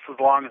case, just as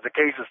long as the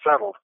case is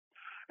settled.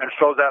 And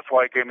so that's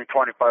why he gave me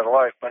 25 to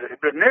life. But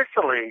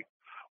initially,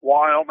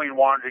 Wyoming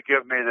wanted to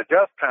give me the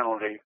death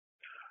penalty.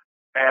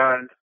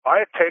 And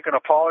I had taken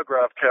a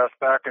polygraph test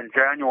back in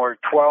January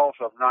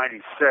 12th of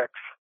 96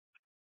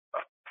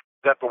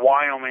 that the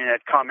Wyoming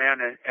had come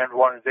in and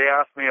they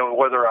asked me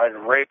whether I'd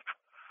raped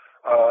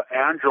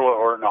Angela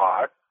or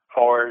not,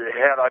 or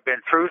had I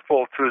been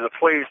truthful to the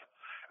police.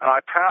 And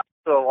I passed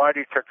the lie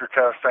detector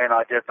test saying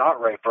I did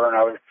not rape her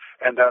and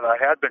that I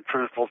had been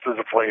truthful to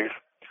the police.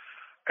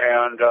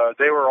 And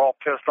they were all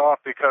pissed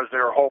off because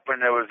they were hoping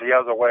it was the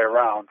other way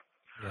around.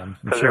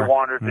 Because they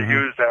wanted to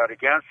use that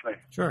against me.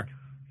 Sure.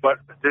 But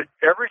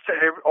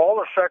all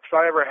the sex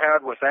I ever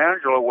had with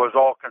Angela was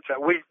all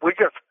consent. We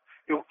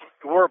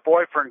were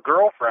boyfriend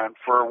girlfriend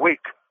for a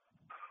week.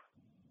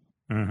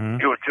 Mm-hmm.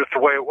 It was just the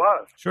way it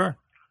was. Sure.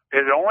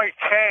 It only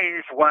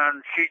changed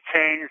when she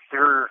changed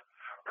her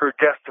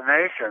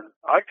destination.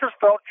 I just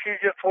felt she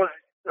just was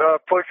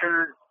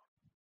pushing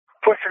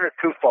it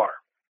too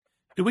far.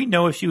 Do we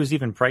know if she was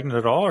even pregnant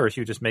at all, or did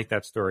she just make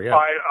that story up?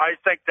 I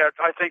think that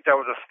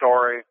was a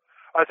story.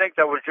 I think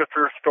that was just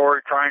her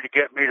story trying to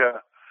get me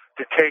to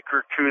take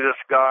her to this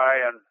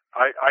guy, and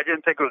I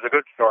didn't think it was a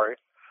good story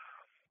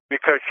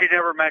because she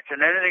never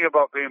mentioned anything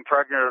about being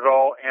pregnant at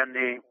all in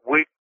the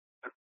week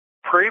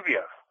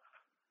previous.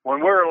 When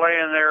we were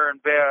laying there in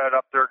bed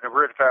up there at the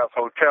Ridge Path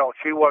Hotel,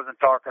 she wasn't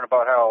talking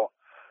about how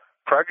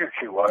pregnant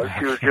she was.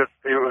 She was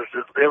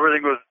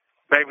everything was,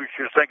 maybe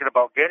she was thinking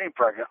about getting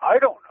pregnant. I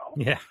don't know.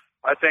 Yeah.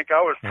 I think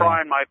I was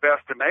trying my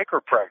best to make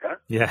her pregnant.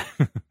 Yeah.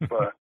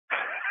 But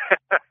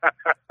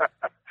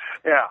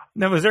yeah.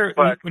 Now, was there,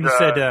 when you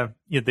said that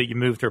you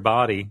moved her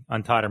body,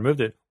 untied or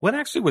moved it, what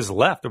actually was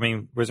left? I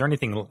mean, was there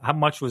anything, how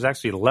much was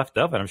actually left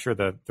of it? I'm sure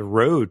the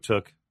road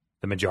took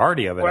the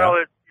majority of it. Well,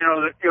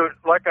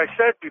 like I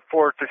said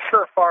before, it's a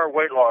surefire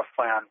weight loss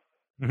plan.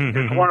 Mm-hmm.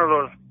 It's one of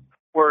those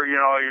where,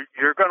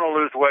 you're going to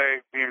lose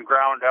weight being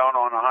ground down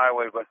on a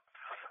highway, but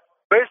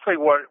basically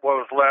what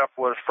was left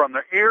was from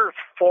the ears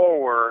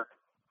forward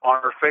on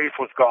her face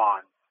was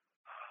gone.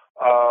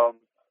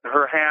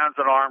 Her hands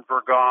and arms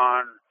were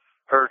gone.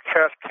 Her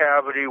chest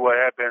cavity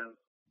had been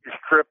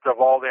stripped of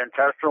all the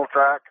intestinal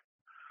tract.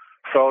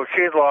 So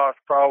she had lost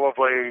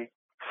probably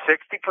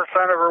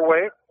 60% of her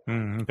weight.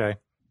 Okay.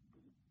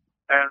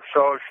 And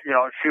so,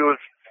 she was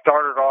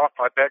started off,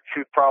 I bet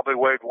she probably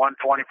weighed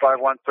 125,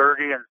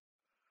 130. And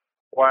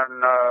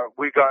when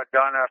we got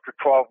done after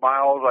 12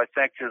 miles, I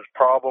think there's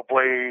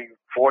probably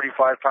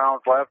 45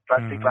 pounds left,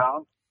 50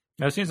 pounds.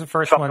 Now, it seems the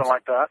first something ones,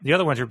 like that. The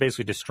other ones are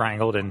basically just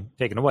strangled and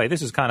taken away.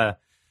 This is kind of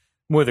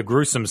more the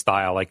gruesome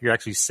style, like you're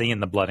actually seeing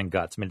the blood and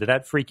guts. I mean, did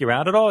that freak you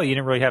out at all? You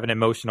didn't really have an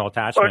emotional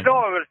attachment? Well,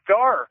 no, it was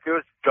dark. It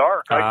was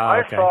dark. I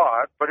Okay.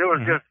 saw it, but it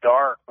was just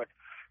dark. But,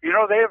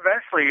 they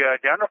eventually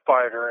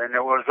identified her, and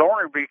it was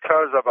only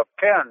because of a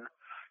pin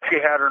she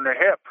had in her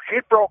hip. She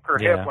broke her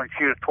hip when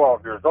she was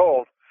 12 years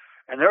old,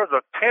 and there was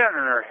a pin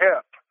in her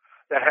hip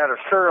that had a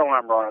serial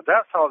number on it.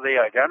 That's how they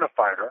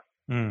identified her.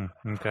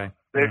 Okay.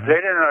 They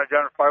didn't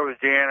identify with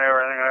DNA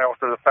or anything else,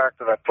 or the fact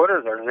that I put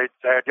her there.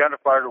 They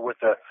identified her with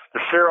the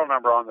serial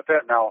number on the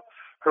pin. Now,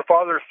 her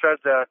father said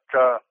that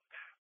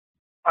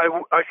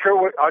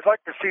I'd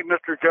like to see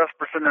Mr.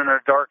 Jesperson in a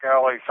dark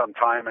alley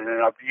sometime, and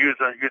then I'd use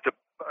a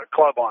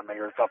club on me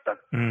or something.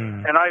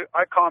 And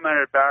I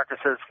commented back and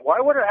says, why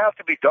would it have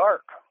to be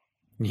dark?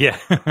 Yeah.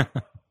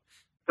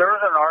 There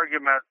was an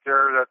argument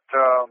there that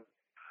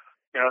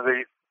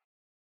the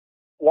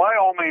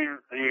Wyoming,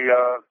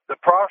 the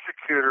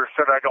prosecutor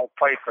said I don't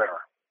play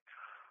fair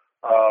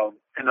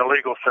in the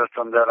legal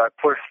system, that I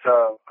pushed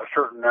a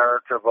certain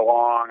narrative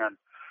along, and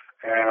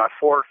I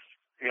forced,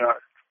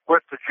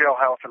 with the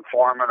jailhouse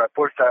informant, I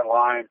pushed that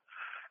line.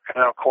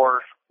 And of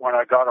course, when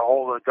I got a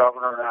hold of the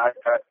governor,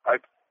 I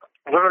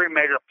literally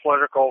made a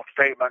political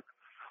statement,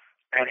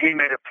 and he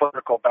made it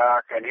political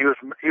back, and he was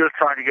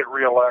trying to get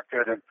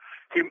reelected, and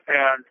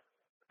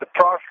the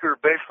prosecutor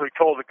basically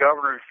told the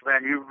governor,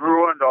 man, you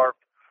ruined our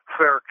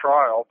fair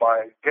trial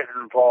by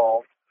getting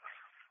involved,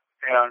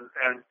 and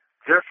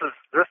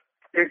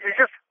it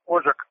just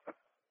was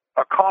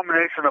a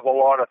combination of a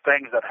lot of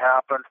things that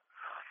happened,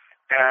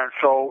 and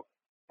so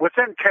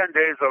within 10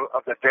 days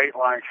of the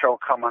Dateline show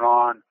coming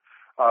on,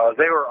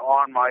 they were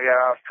on my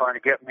ass trying to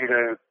get me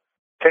to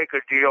take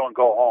a deal and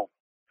go home.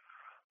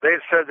 They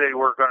said they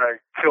were going to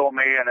kill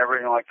me and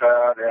everything like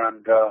that,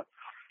 and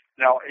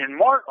now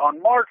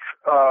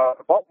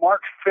about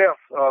March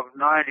 5th of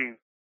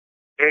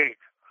 '98.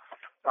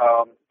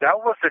 That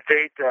was the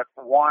date that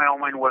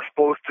Wyoming was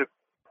supposed to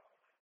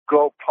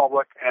go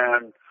public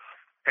and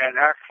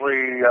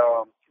actually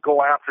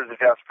go after the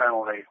death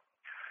penalty.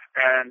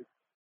 And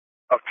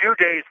a few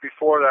days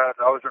before that,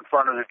 I was in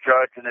front of the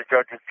judge in the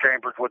judge's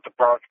chambers with the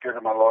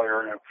prosecutor, my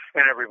lawyer, and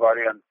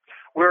everybody, and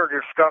we were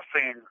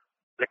discussing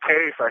the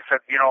case. I said,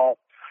 Your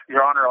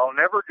Honor, I'll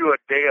never do a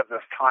day of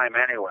this time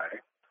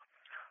anyway,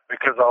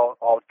 because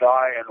I'll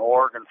die in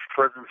Oregon's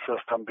prison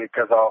system,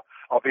 because I'll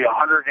be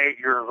 108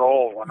 years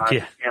old when I'm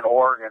in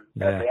Oregon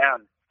at the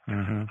end.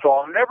 So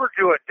I'll never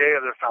do a day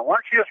of this time. Why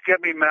don't you just give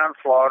me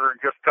manslaughter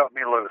and just cut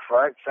me loose,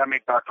 right? Send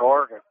me back to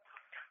Oregon.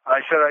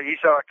 He said,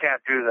 I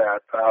can't do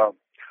that.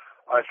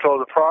 I said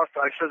to the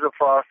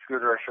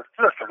prosecutor, I said,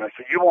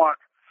 listen, you want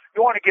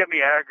to give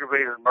me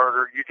aggravated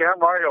murder? You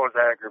damn right I was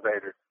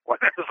aggravated when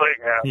this thing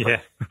happened.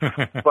 Yeah.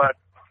 But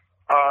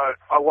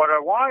what I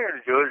want you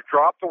to do is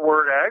drop the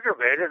word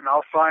aggravated, and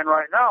I'll sign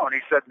right now. And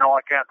he said, no, I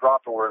can't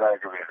drop the word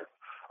aggravated.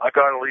 I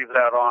got to leave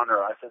that on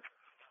there. I said,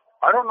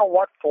 I don't know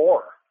what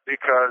for,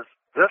 because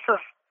this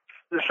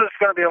is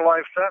going to be a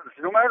life sentence.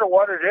 No matter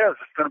what it is,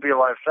 it's going to be a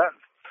life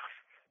sentence.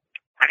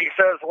 And he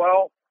says,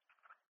 well,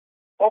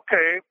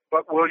 okay,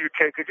 but will you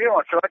take a deal?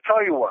 I said, I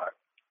tell you what,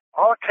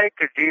 I'll take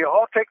a deal.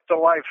 I'll take the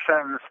life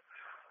sentence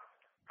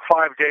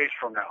 5 days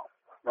from now,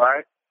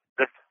 right?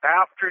 That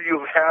after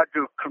you've had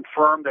to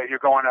confirm that you're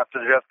going after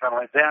the death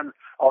penalty, then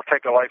I'll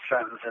take a life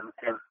sentence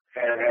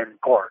in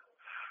court.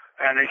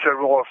 And he said,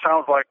 well, it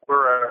sounds like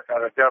we're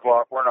at a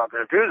deadlock. We're not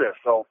going to do this.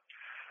 So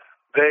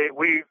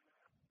we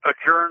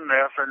adjourned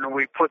this, and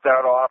we put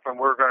that off, and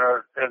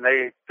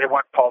they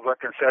went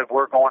public and said,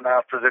 we're going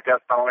after the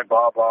death penalty,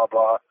 blah, blah,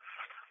 blah.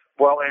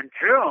 Well, in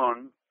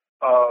June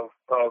of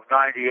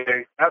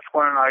 '98, that's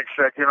when I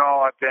said,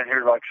 I've been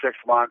here like 6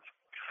 months.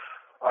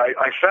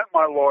 I sent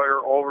my lawyer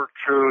over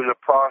to the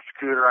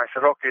prosecutor. I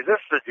said, okay, this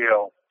is the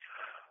deal.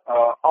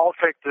 I'll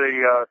take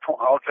the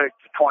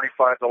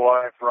 25 to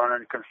life,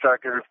 running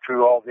consecutive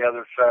to all the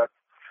other sets,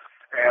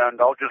 and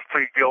I'll just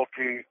plead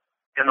guilty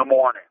in the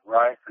morning,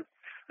 right?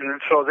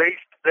 And so they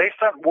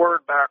sent word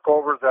back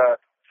over that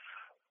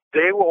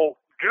they will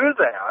do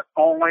that,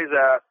 only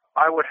that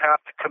I would have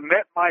to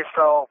commit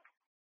myself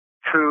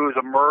to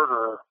the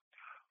murder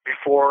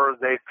before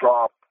they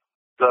drop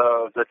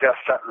the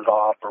death sentence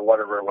off or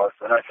whatever it was.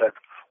 And I said,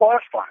 well,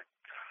 that's fine.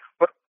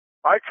 But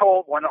I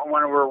told, when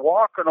we were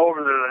walking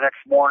over there the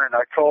next morning,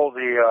 I told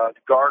the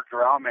guards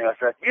around me, I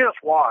said, you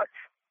just watch.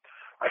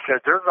 I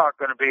said, there's not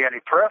going to be any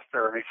press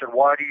there. And he said,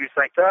 why do you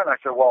think that? And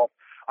I said, well,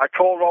 I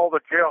told all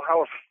the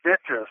jailhouse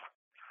snitches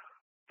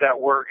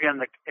that were in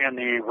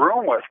the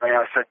room with me.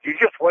 I said, you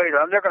just wait.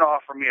 They're going to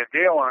offer me a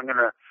deal, and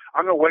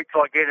I'm going to wait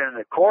till I get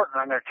into court, and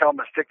I'm going to tell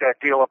them to stick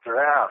that deal up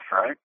their ass,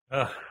 right?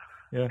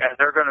 Yeah. And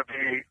they're going to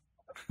be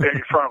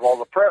in front of all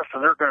the press,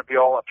 and they're going to be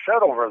all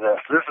upset over this.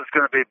 This is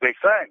going to be a big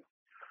thing.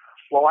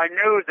 Well, I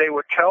knew they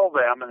would tell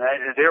them, and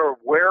they were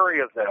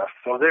wary of this.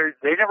 So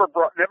they never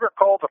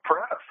called the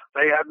press.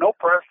 They had no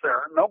press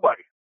there,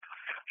 nobody.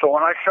 So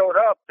when I showed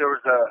up, there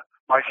was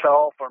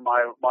myself and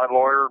my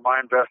lawyer, my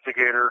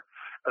investigator,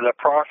 the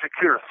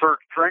prosecutor, third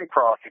string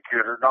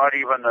prosecutor, not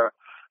even the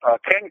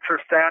King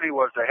Tristani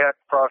was the head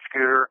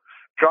prosecutor,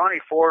 Johnny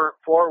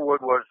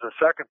Forwood was the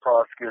second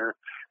prosecutor,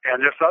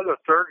 and this other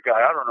third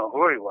guy, I don't know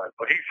who he was,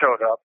 but he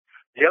showed up.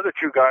 The other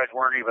two guys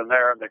weren't even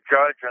there, and the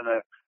judge and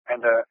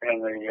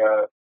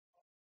the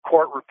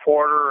court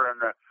reporter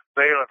and the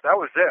bailiff. That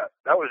was it.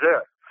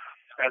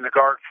 And the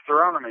guards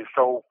surrounded me.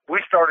 So we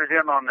started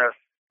in on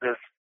this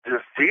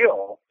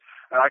deal,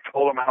 and I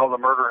told them how the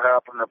murder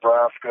happened in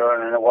Nebraska,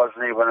 and it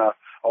wasn't even a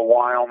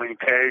Wyoming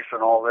case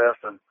and all this,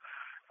 and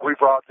we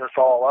brought this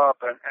all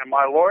up, and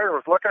my lawyer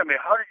was looking at me,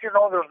 how did you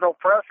know there was no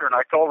presser? And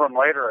I told him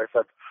later, I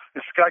said,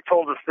 this guy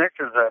told the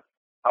snitches that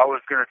I was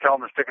going to tell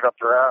them to stick it up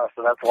their ass,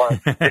 and that's why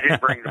they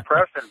didn't bring the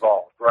press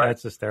involved, right?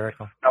 That's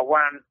hysterical. Now,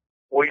 when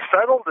we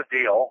settled the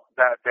deal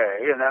that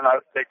day, and then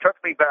they took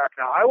me back.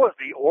 Now, I was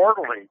the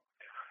orderly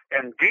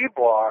in D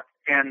block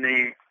in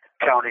the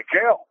county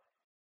jail.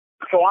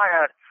 So I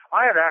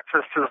had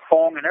access to the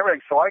phone and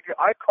everything. So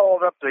I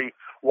called up the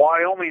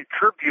Wyoming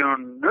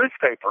Tribune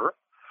newspaper,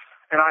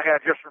 and I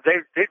had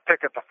they'd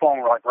pick up the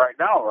phone like right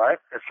now, right?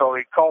 And so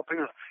he called me.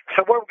 He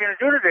said, what are we going to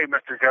do today,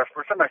 Mr.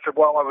 Jesperson? I said,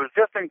 well, I was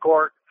just in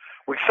court.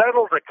 We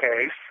settled the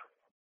case,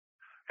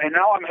 and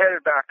now I'm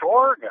headed back to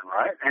Oregon,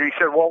 right? And he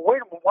said, well,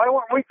 wait, why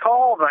weren't we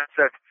called? And I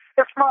said,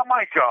 it's not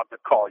my job to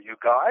call you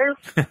guys.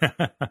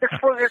 It's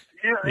for this.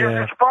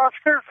 The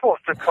prosecutor's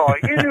supposed to call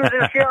you. You knew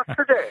this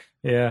yesterday.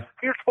 Yeah.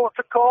 He was supposed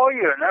to call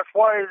you, and that's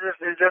why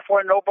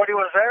nobody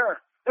was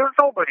there. There was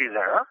nobody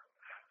there.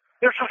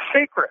 It's a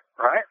secret,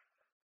 right?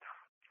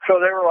 So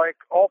they were like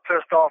all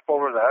pissed off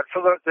over that.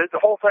 So the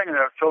whole thing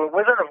there. So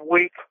within a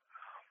week,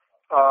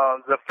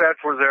 the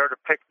feds were there to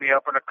pick me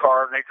up in a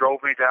car, and they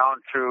drove me down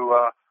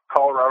to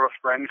Colorado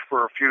Springs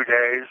for a few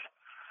days.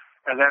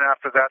 And then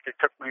after that, they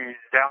took me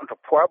down to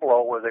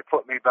Pueblo, where they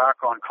put me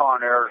back on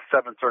Con Air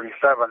 737,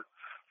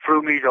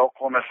 flew me to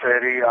Oklahoma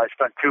City. I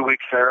spent 2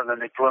 weeks there, and then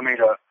they flew me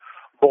to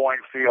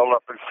Boeing Field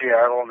up in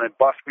Seattle, and they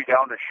bussed me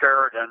down to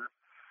Sheridan,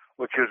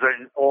 which is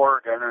in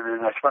Oregon, and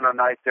then I spent a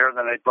night there, and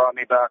then they brought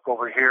me back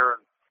over here.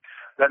 And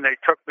then they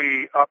took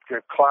me up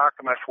to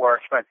Clackamas, where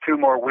I spent 2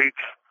 more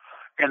weeks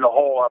in the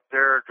hole up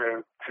there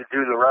to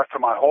do the rest of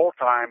my whole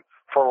time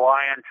for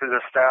lying to the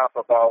staff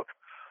about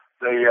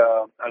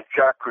the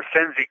Jack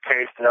Krasinski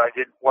case that I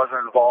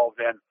wasn't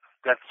involved in,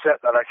 that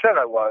I said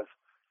I was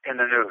in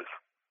the news.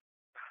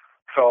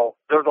 So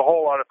there's a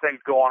whole lot of things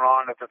going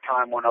on at the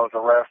time when I was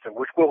arrested,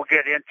 which we'll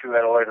get into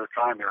at a later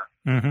time here.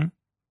 Mm-hmm.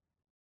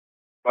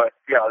 But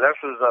yeah, that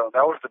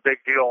was the big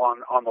deal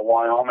on the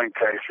Wyoming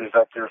case, is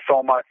that there's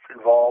so much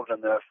involved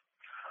in this.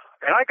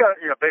 And I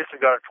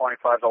basically got a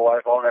 25 to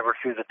life. I'll never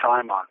see the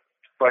time on,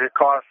 but it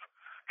costs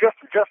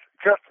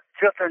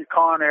just in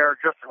Con Air,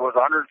 it was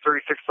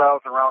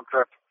 136,000 round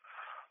trip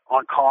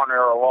on Con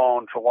Air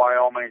alone to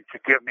Wyoming to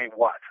give me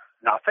what?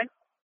 Nothing.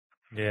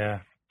 Yeah.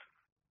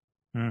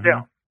 Mm-hmm.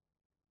 Yeah.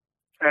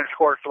 And of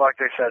course, like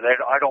they said,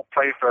 I don't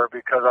play fair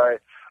because I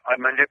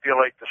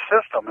manipulate the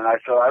system, and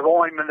I said I've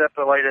only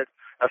manipulated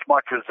as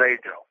much as they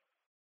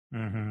do.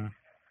 Mm-hmm.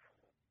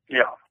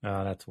 Yeah.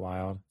 Oh, that's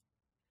wild.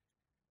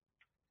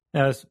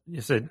 Now, you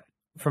said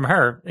from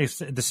her, it's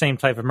the same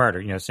type of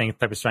murder, same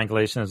type of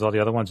strangulation as all the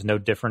other ones, no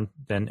different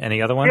than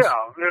any other ones? Yeah,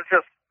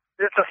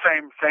 it's the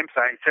same thing,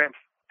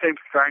 same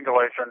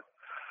strangulation.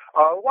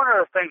 One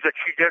of the things that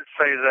she did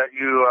say that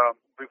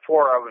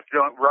before I was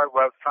doing, right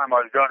about the time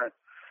I was doing it,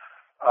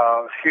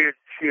 she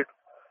had,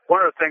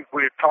 one of the things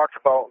we had talked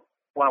about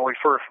when we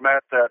first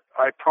met, that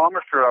I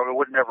promised her I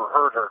would never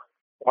hurt her.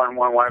 When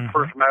I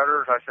first met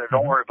her, I said,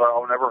 don't worry about it,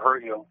 I'll never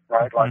hurt you,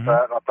 right, like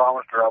that. I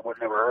promised her I would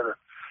never hurt her.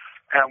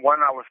 And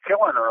when I was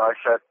killing her, I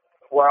said,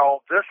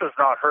 well, this is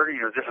not hurting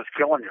you, this is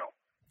killing you.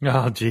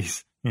 Oh,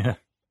 jeez. Yeah.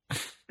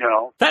 This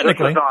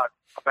Technically. is not,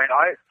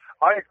 I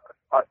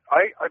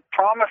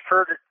promised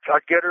her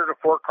I'd get her to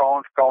Fort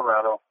Collins,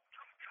 Colorado.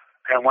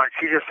 And when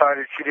she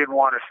decided she didn't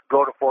want to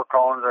go to Fort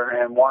Collins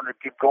and wanted to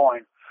keep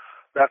going,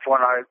 that's when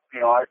I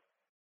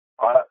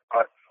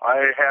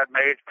had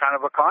made kind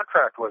of a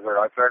contract with her.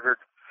 I figured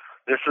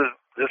this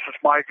is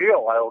my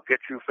deal. I will get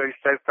you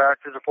safe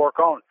back to the Fort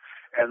Collins.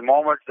 And the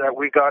moment that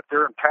we got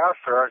there and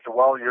passed her, I said,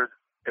 well,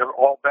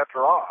 all bets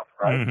are off,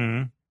 right?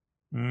 Mm-hmm.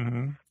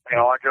 Mm-hmm.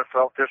 I just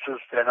felt this is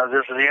the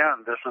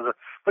end. This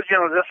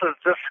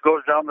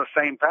goes down the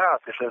same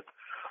path. It says,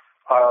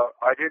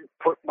 I didn't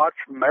put much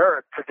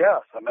merit to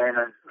death.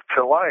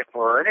 To life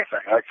or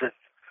anything.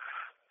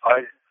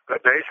 I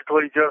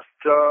basically just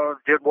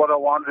did what I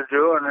wanted to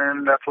do, and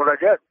then that's what I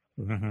did.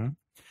 Mm-hmm.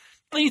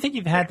 Well, you think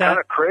you've had that? Kind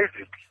of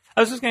crazy.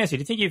 I was just going to ask you,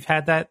 do you think you've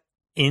had that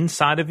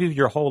inside of you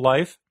your whole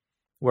life?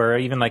 Where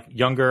even like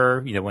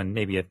younger, when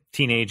maybe a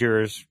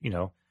teenagers,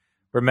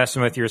 were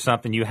messing with you or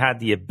something, you had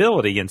the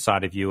ability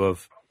inside of you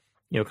of,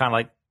 kind of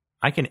like,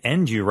 I can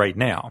end you right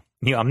now.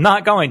 I'm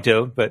not going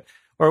to,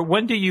 or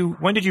when did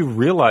you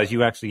realize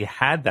you actually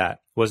had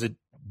that? Was it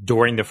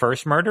during the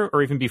first murder,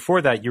 or even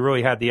before that, you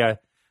really had the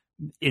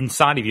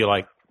inside of you,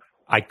 like,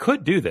 I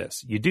could do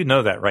this. You do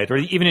know that, right? Or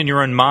even in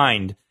your own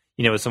mind,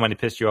 if somebody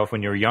pissed you off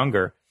when you were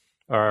younger,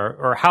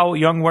 or how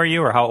young were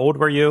you, or how old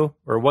were you,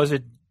 or was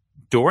it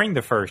during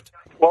the first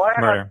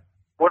murder?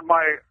 When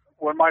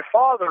my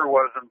father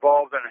was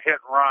involved in a hit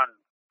and run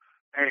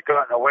and he'd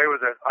gotten away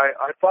with it.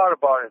 I thought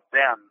about it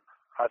then.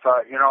 I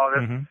thought,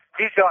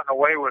 he's gotten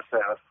away with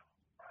this.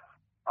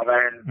 I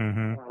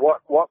mean,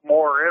 what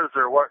more is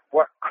there? What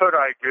could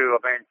I do? I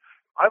mean,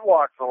 I've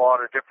watched a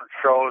lot of different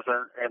shows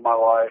in my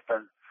life,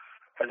 and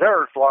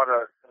there's a lot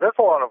of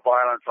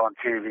violence on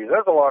TV.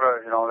 There's a lot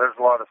of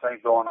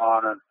things going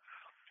on, and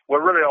what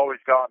really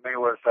always got me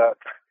was that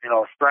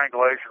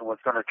strangulation was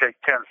going to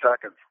take 10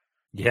 seconds.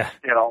 Yeah.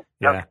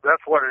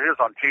 That's what it is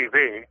on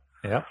TV.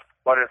 Yeah.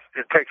 But it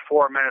takes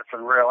 4 minutes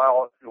in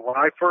real. When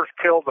I first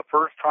killed the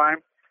first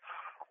time,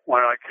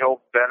 when I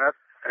killed Bennett,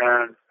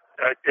 and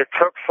it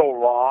took so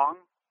long,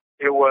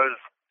 it was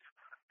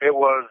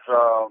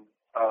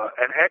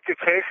an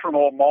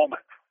educational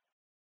moment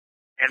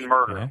in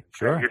murder. Yeah,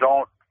 sure. You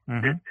don't.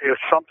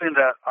 It's something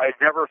that I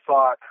never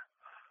thought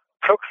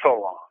took so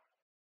long.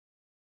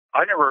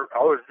 I never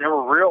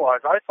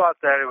realized. I thought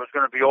that it was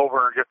going to be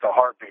over and just a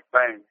heartbeat,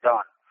 bang,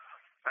 done.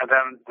 And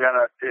then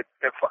I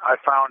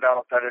found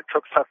out that it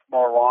took such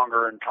more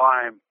longer in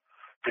time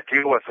to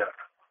deal with it.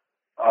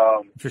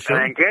 For sure.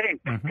 And getting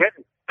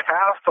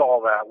past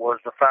all that was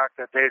the fact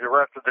that they'd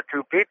arrested the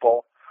two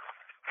people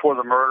for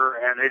the murder,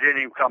 and they didn't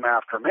even come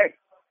after me.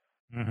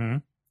 Mm-hmm.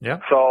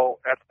 Yeah. So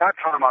at that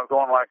time, I was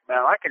going like,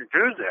 man, I can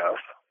do this,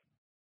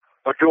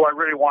 but do I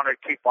really want to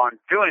keep on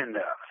doing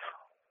this?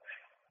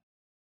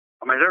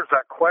 I mean, there's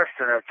that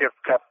question that just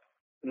kept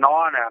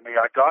gnawing at me.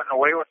 I'd gotten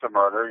away with the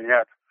murder, and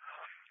yet,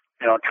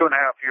 2.5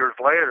 years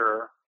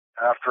later,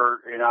 after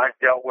I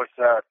dealt with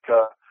that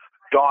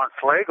Don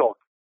Slagle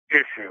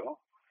issue,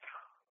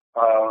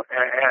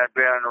 and had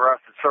been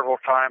arrested several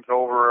times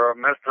over a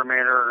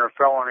misdemeanor and a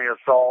felony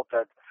assault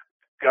that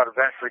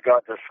eventually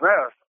got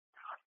dismissed,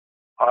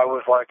 I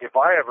was like, if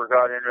I ever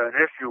got into an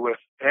issue with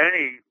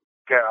any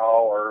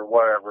gal or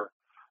whatever,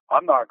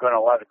 I'm not going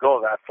to let it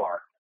go that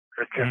far.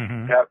 It's just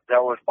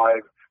that was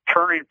my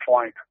turning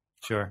point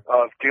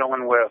of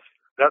dealing with.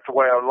 That's the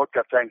way I looked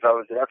at things.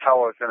 That's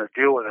how I was going to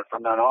deal with it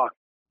from then on.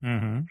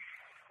 Mm-hmm.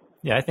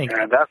 Yeah, I think.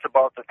 And that's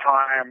about the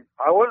time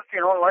I was,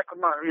 like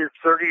I'm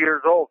 30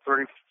 years old,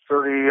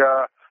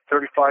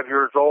 35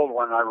 years old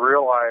when I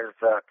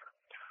realized that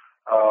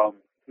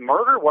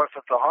murder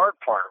wasn't the hard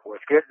part.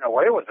 Was getting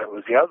away with it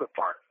was the other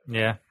part.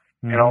 Yeah.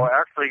 Mm-hmm.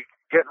 Actually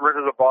getting rid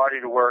of the body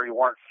to where you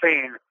weren't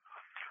seen.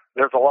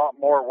 There's a lot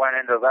more went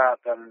into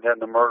that than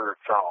the murder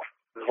itself.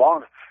 As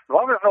long as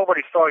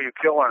nobody saw you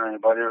killing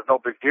anybody, there's no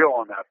big deal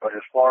on that. But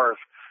as far as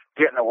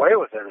getting away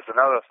with it is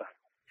another thing.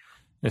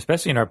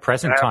 Especially in our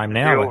present time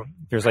now,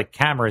 there's like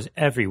cameras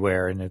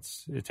everywhere, and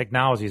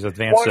technology has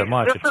advanced so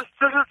much. This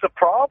is the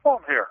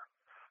problem here.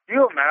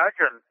 You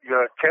imagine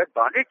Ted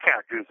Bundy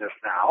can't do this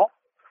now.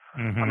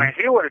 Mm-hmm. I mean,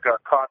 he would have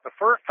got caught the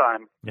first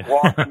time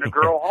walking the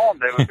girl home.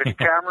 There would be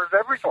cameras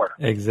everywhere.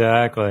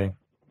 Exactly.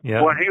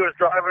 Yeah. When he was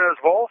driving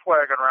his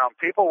Volkswagen around,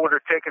 people would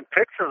have taken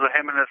pictures of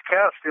him in his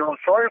cab feeling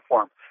sorry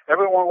for him.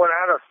 Everyone would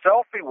have had a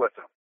selfie with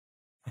him.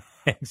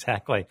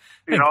 Exactly.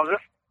 The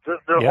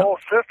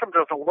whole system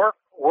doesn't work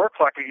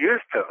like it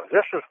used to.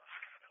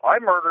 I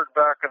murdered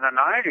back in the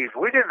 90s.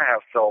 We didn't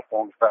have cell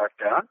phones back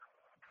then.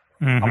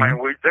 Mm-hmm. I mean,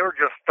 they were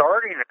just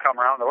starting to come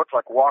around. They looked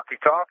like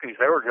walkie-talkies.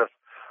 They were just,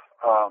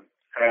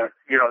 they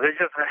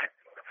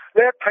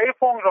had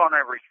payphones on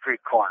every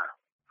street corner.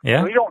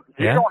 Yeah. You don't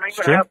even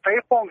have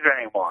payphones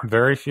anymore.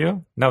 Very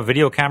few. No,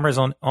 video cameras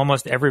on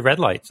almost every red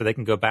light, so they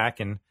can go back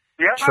and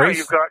trace.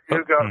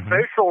 You've got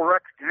facial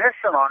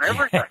recognition on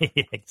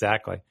everything.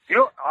 Exactly.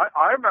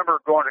 I remember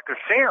going to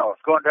casinos,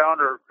 going down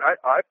to.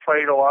 I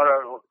played a lot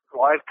of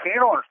live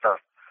Keno and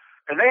stuff,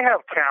 and they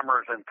have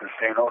cameras in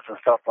casinos and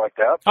stuff like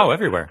that. Oh,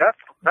 everywhere. That's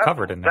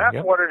covered in there.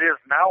 That's what it is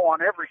now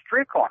on every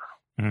street corner.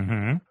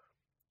 Mm-hmm.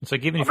 So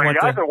even if I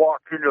could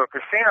walk into a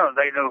casino and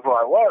they knew who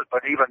I was,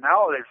 but even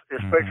now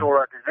there's facial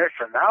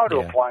recognition now to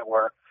a point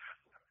where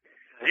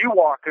you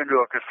walk into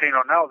a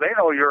casino now, they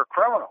know you're a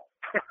criminal.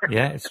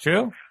 Yeah, it's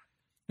true.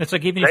 It's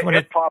like even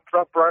it pops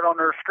up right on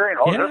their screen.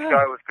 Oh, this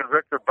guy was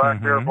convicted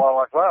back there, blah,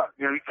 like that.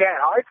 You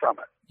can't hide from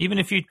it. Even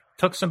if you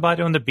took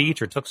somebody on the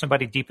beach or took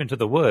somebody deep into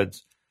the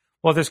woods,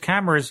 well, there's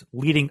cameras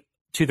leading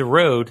to the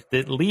road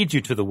that leads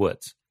you to the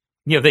woods.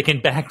 They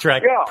can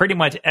backtrack pretty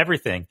much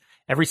everything.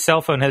 Every cell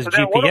phone has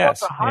GPS. What about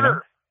the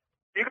hunters?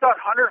 You got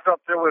hunters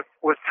up there with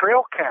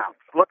trail cams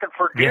looking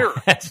for deer.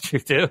 Yeah, that's true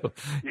too.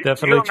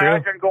 Definitely true. You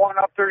imagine going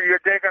up there, you're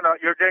digging a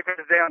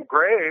damn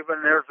grave,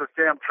 and there's a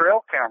damn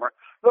trail camera.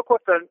 Look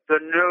what the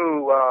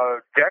new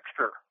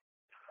Dexter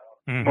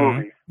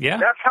movie. Yeah,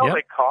 that's how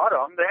they caught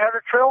him. They had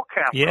a trail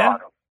cam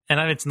caught him.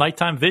 And it's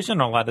nighttime vision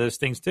on a lot of those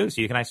things too,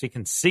 so you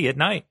can see at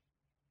night.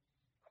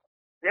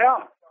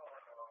 Yeah,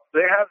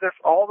 they have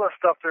all the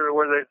stuff there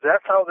where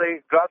that's how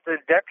they got the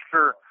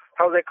Dexter.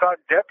 How they caught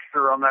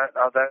Dexter on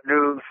that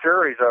new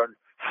series on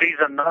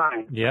season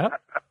 9. Yeah.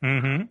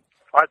 Mm-hmm.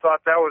 I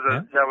thought that was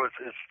a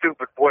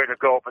stupid way to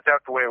go, but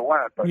that's the way it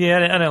went. But, I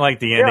didn't like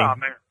the ending. Yeah, I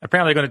mean,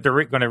 apparently going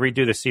to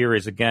redo the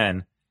series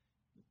again,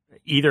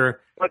 either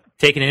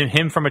taking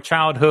him from a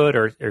childhood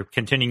or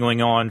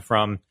continuing on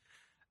from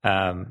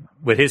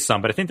with his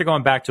son. But I think they're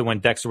going back to when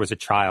Dexter was a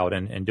child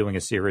and doing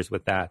a series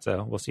with that.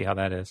 So we'll see how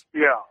that is.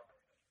 Yeah.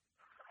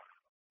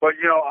 But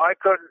I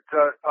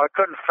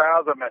couldn't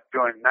fathom it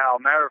doing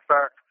now. Matter of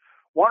fact,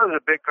 one of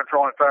the big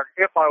controlling factors,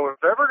 if I was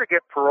ever to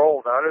get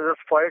paroled out of this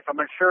place, I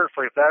mean,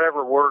 seriously, if that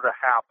ever were to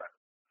happen,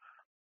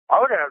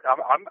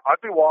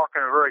 I'd be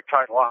walking a very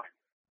tight line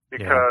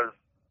because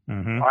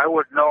I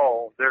would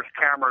know there's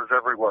cameras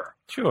everywhere.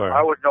 Sure.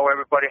 I would know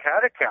everybody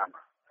had a camera.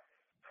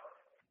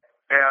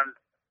 And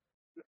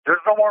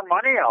there's no more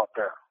money out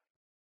there.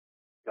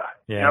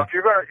 Yeah. If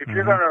you're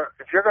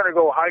gonna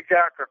go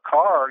hijack a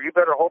car, you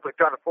better hope it's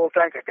got a full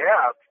tank of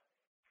gas.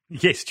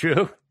 It's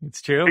true.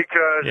 It's true.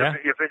 Because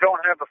if they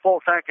don't have the full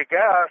tank of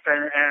gas,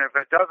 and if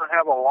it doesn't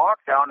have a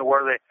lockdown to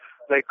where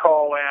they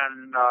call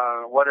in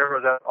whatever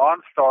the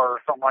OnStar or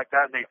something like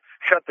that, and they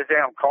shut the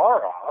damn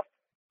car off,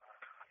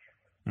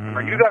 I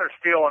mean, you got to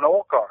steal an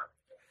old car.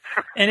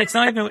 And it's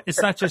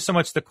not just so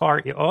much the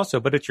car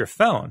also, but it's your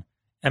phone.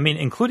 I mean,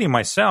 including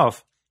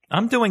myself,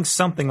 I'm doing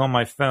something on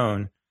my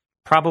phone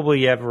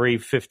probably every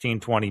 15,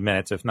 20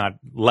 minutes, if not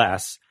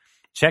less,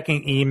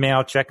 checking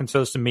email, checking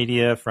social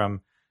media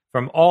from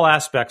all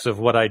aspects of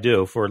what I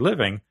do for a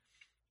living.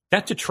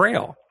 That's a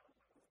trail.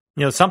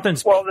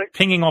 Something's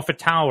pinging off a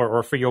tower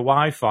or for your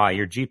Wi-Fi,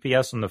 your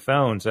GPS on the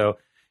phone. So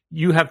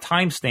you have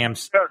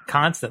timestamps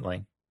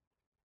constantly.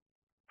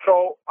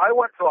 So I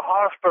went to a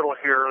hospital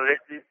here,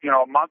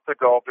 a month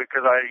ago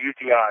because I had a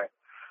UTI.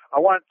 I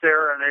went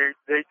there and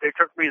they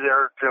took me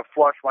there to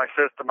flush my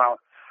system out.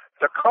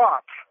 The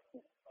cops,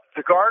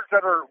 the guards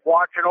that are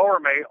watching over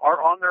me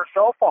are on their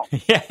cell phone.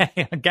 Yeah,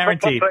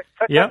 guaranteed.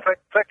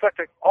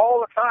 Click,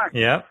 all the time.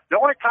 Yeah. The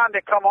only time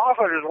they come off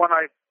it is when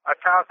I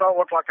pass out,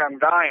 look like I'm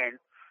dying.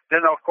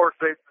 Then, of course,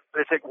 they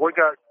think we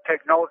got to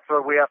take notes,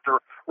 so we have to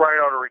write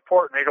out a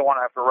report, and they don't want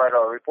to have to write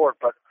out a report.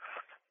 But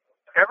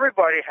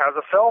everybody has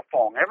a cell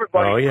phone.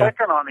 Everybody's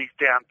clicking on these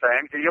damn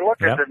things. And you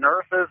look at the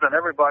nurses and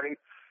everybody.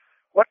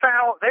 What the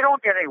hell? They don't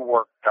get any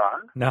work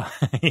done. No,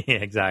 yeah,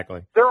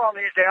 exactly. They're on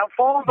these damn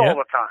phones all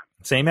the time.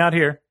 Same out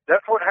here.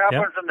 That's what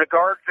happens in the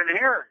guards in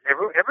here.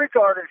 Every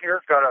guard in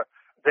here's got a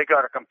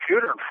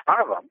computer in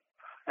front of them,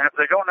 and if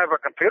they don't have a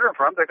computer in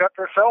front of them, they got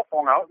their cell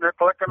phone out and they're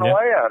clicking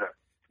away at it.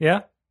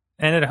 Yeah,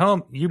 and at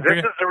home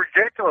This is the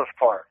ridiculous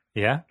part.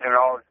 Yeah,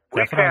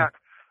 we can't.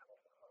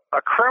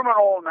 A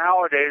criminal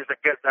nowadays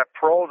that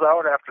paroles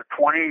out after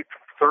 20,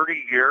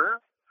 30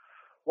 years.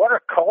 What a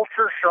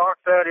culture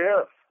shock that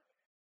is.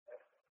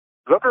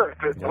 Look at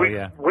it.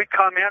 We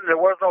come in, there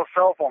was no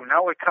cell phone.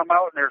 Now we come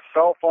out and there's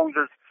cell phones,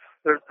 there's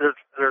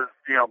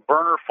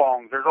burner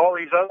phones, there's all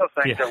these other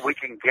things that we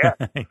can get.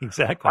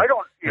 Exactly. I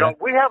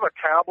don't we have a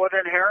tablet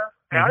in here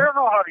and I don't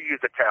know how to use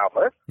a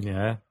tablet.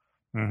 Yeah.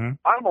 Mm-hmm.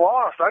 I'm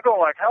lost. I go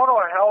like, how the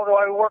hell do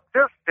I work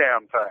this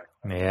damn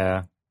thing?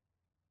 Yeah.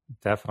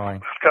 Definitely.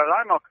 Because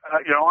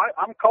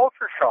I'm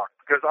culture shocked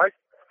because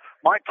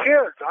my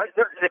kids,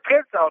 the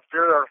kids out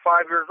there that are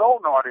 5 years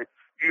old know how to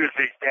use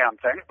these damn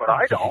things, but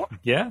I don't.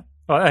 Yeah.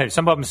 Well, hey,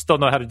 some of them still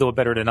know how to do it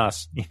better than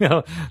us.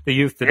 The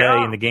youth today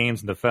and the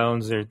games and the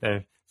phones,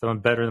 they're some of them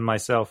better than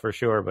myself for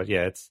sure. But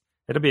yeah,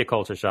 it'll be a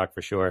culture shock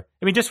for sure.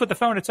 I mean, just with the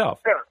phone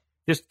itself. Yeah.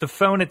 Just the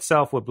phone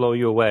itself would blow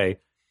you away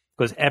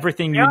because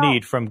everything you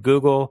need from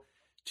Google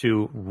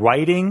to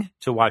writing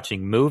to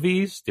watching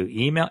movies to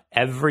email,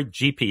 every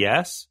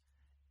GPS,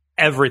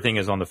 everything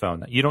is on the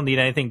phone. You don't need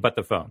anything but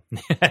the phone.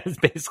 That's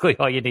basically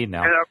all you need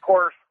now. And of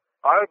course,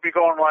 I would be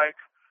going like,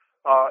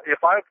 if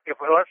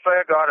let's say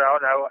I got out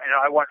and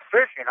I went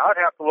fishing, I'd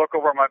have to look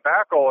over my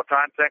back all the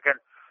time thinking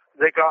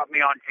they got me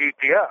on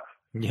GPS.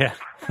 Yeah,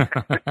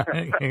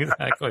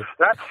 exactly.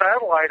 That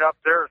satellite up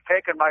there is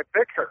taking my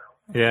picture.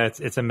 Yeah,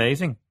 it's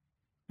amazing.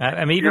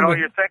 I mean, even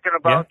you're thinking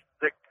about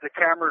the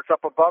cameras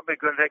up above me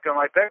going to take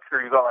my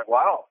picture. You go like,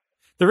 wow.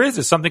 There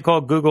is something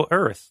called Google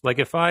Earth. Like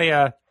if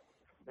I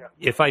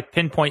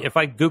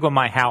Google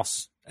my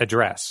house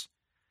address,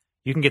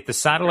 you can get the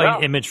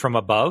satellite image from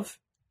above.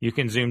 You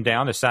can zoom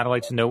down. The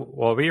satellites know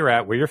where you're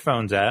at, where your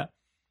phone's at.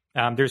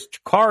 There's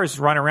cars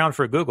run around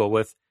for Google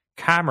with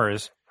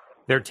cameras.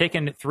 They're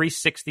taking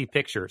 360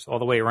 pictures all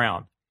the way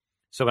around.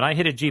 So when I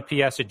hit a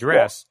GPS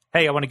address,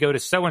 hey, I want to go to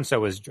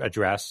so-and-so's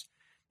address,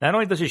 not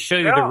only does it show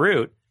you the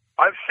route.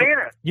 I've seen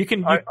it. You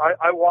can. I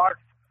watched.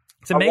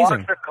 It's amazing. I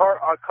watched a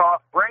car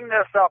bring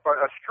this up,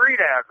 a street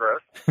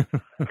address.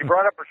 He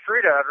brought up a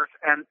street address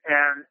and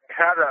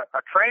had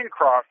a train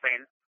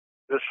crossing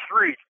the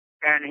street,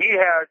 and he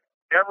had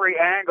every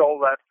angle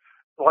that,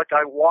 like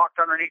I walked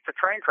underneath the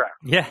train track.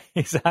 Yeah,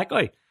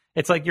 exactly.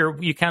 It's like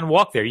you can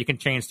walk there. You can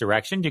change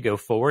direction. You go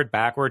forward,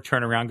 backward,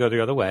 turn around, go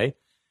the other way.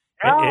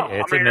 Yeah,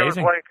 it's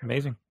amazing.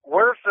 Amazing.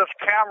 Where's this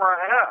camera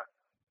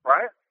at?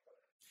 Right?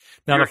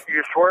 Now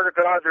you swear to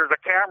God, there's a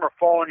camera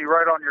following you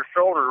right on your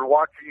shoulder,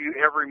 watching you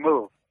every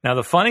move. Now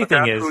the funny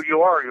thing is, who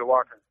you are. You're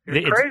watching.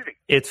 It's crazy.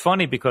 It's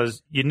funny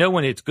because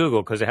when it's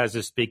Google because it has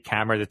this big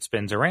camera that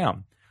spins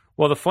around.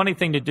 Well, the funny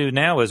thing to do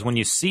now is when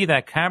you see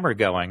that camera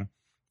going.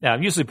 Now,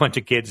 usually a bunch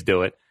of kids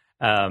do it.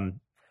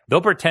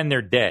 They'll pretend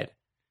they're dead.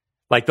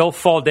 Like they'll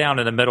fall down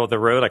in the middle of the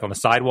road, like on the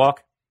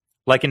sidewalk,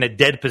 like in a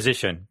dead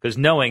position, because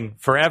knowing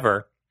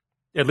forever,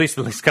 at least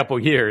a couple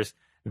of years,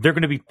 they're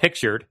going to be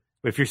pictured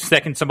If you're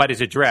checking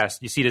somebody's address,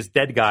 you see this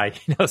dead guy,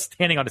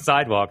 standing on the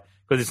sidewalk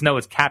because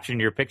it's capturing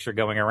your picture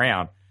going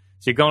around.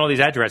 So you're going to all these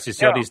addresses, you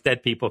see all these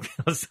dead people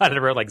on the side of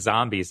the road like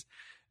zombies.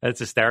 That's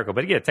hysterical.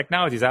 But yeah,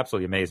 technology is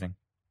absolutely amazing.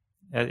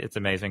 It's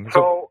amazing.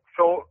 So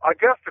I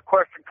guess the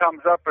question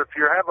comes up: if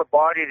you have a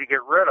body to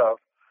get rid of,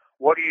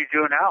 what do you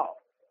do now?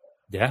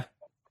 Yeah,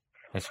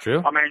 that's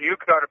true. I mean, you've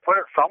got to put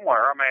it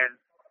somewhere. I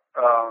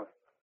mean,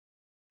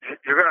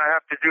 you're going to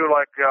have to do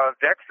like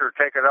Dexter,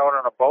 take it out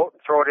on a boat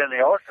and throw it in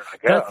the ocean, I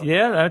guess.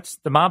 That's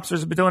the mobsters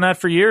have been doing that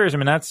for years. I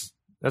mean, that's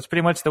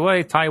pretty much the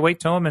way. Tie a weight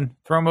to them and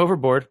throw them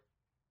overboard.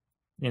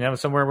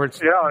 Somewhere where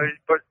it's... Yeah,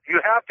 but you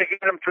have to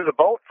get them to the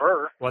boat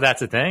first. Well,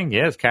 that's the thing.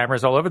 Yes,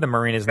 cameras all over the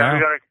marinas now.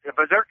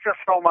 But there's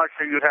just so much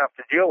that you'd have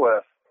to deal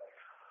with.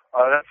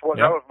 That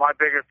was my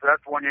biggest.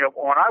 That's when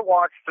I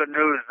watch the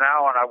news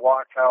now and I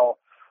watch how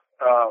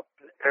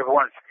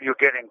you're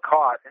getting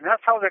caught, and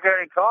that's how they're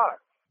getting caught.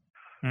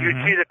 Mm-hmm. You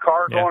see the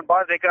car going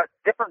by. They got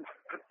different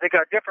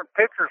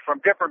pictures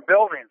from different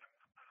buildings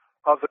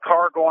of the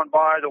car going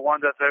by. The one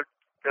that's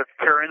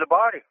carrying the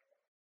body.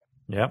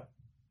 Yep.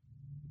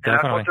 And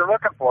that's what they're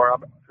looking for.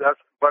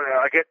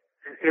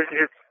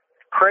 It's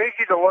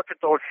crazy to look at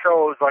those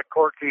shows like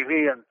Court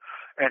TV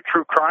and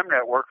True Crime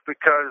Network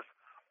because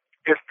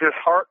it's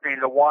disheartening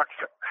to watch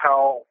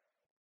how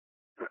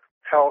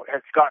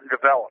it's gotten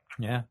developed.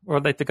 Yeah,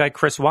 or like the guy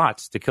Chris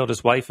Watts that killed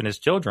his wife and his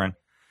children.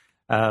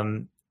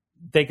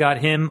 They got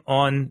him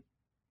on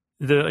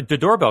the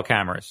doorbell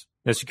cameras,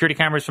 the security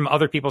cameras from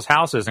other people's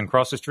houses and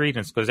across the street,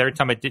 and because every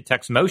time it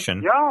detects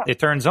motion, it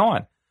turns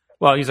on.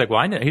 Well, he's like, well,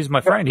 I know, he's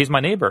my friend, he's my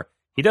neighbor.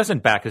 He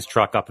doesn't back his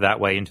truck up that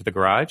way into the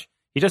garage.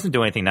 He doesn't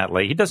do anything that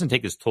late. He doesn't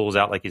take his tools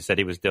out like he said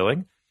he was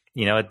doing.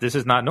 This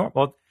is not normal.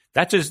 Well,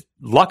 that's just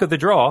luck of the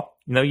draw.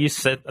 You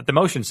set the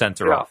motion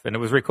sensor off, and it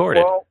was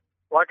recorded. Well,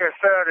 like I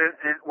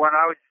said, when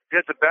I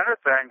did the Bennett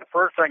thing, the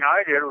first thing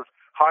I did was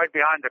hide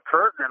behind the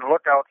curtain and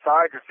look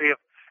outside to see if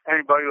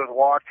anybody was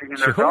watching in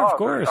their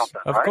dog or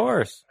something. Of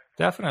course,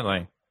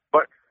 definitely.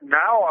 But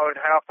now I would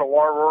have to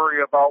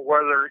worry about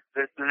whether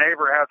the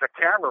neighbor has a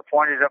camera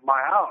pointed at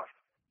my house.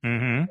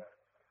 Mm-hmm.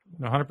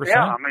 100%.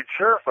 Yeah, I mean,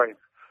 seriously.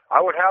 I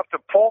would have to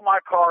pull my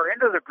car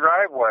into the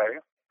driveway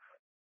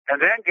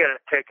and then get it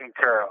taken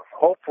care of.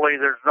 Hopefully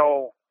there's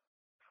no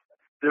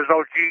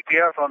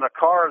GPS on the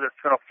car that's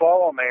going to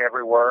follow me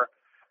everywhere.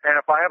 And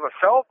if I have a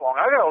cell phone,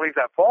 I got to leave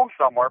that phone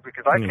somewhere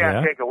because I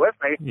can't take it with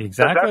me.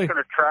 Exactly. That's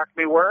going to track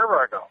me wherever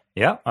I go.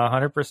 Yeah,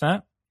 100%.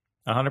 100%.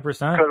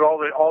 Because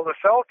all the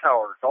cell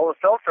towers will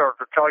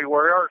tell you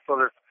where you are. So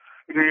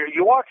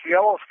you watch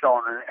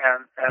Yellowstone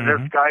and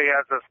this guy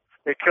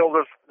they killed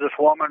this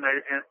woman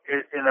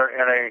in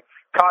a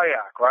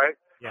kayak, right?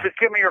 Yeah. Just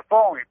give me your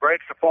phone. He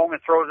breaks the phone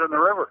and throws it in the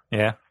river.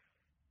 Yeah.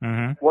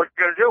 Mm-hmm. What are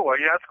you going to do? Well,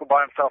 he has to go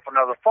buy himself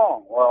another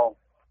phone. Well,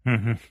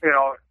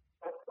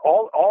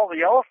 all the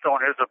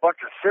Yellowstone is a bunch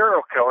of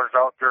serial killers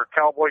out there,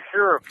 cowboy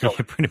serial killers.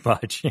 Yeah, pretty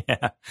much,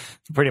 yeah.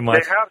 Pretty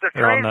much. They have the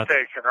train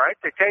station, right?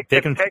 They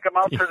take them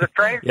out to the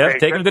train station. Yeah,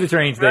 take them to the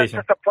train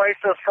station. That's just the place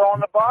they're throwing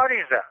the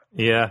bodies at.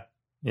 Yeah,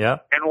 yeah.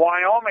 In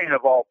Wyoming,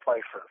 of all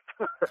places.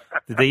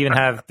 Did they even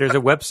there's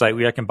a website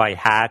where you can buy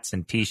hats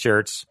and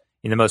T-shirts.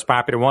 And the most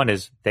popular one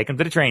is take them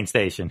to the train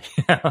station.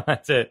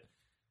 That's it.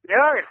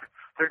 Yeah,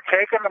 they're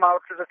taking them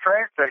out to the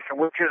train station,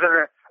 which is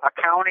in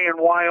a county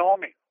in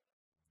Wyoming.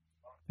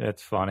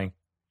 That's funny.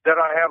 That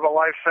I have a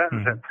life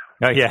sentence in.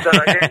 Oh, yeah. That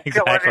I didn't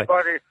kill exactly.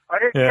 anybody. I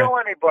didn't kill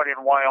anybody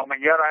in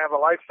Wyoming, yet I have a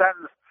life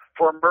sentence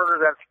for a murder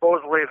that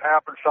supposedly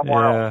happened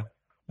somewhere else.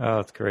 Oh,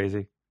 it's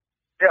crazy.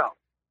 Yeah.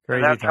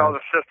 Crazy. And that's how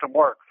the system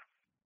works.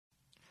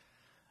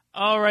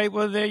 All right.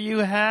 Well, there you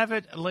have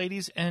it,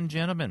 ladies and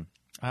gentlemen.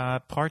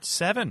 Part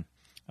 7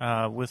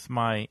 with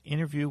my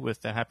interview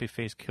with the Happy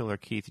Face Killer,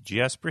 Keith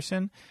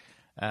Jesperson.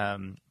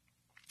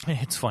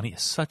 It's funny.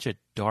 It's such a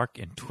dark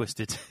and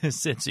twisted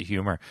sense of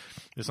humor.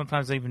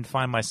 Sometimes I even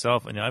find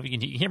myself, you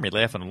can hear me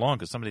laughing along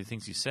because some of the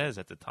things he says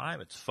at the time,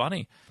 it's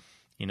funny.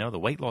 The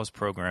weight loss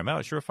program, a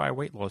surefire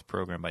weight loss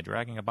program by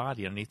dragging a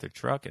body underneath their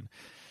truck. And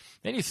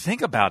then you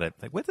think about it.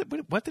 Like,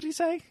 what did he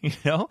say?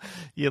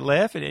 You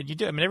laugh and you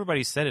do. I mean,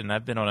 everybody said it, and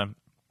I've been on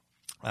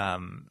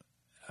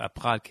a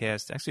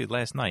podcast, actually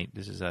last night.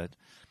 This is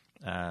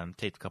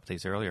taped a couple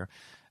days earlier.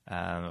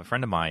 A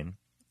friend of mine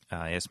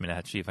asked me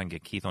to see if I can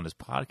get Keith on his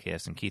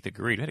podcast, and Keith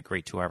agreed. We had a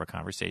great 2-hour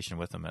conversation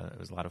with him. It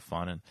was a lot of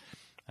fun,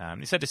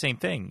 and he said the same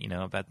thing,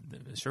 about the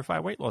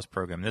Surefire Weight Loss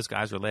Program. And those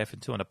guys were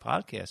laughing too on the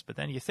podcast, but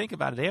then you think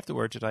about it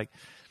afterwards, you're like,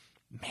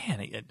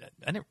 man,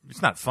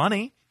 it's not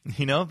funny,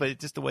 but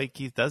it's just the way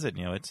Keith does it.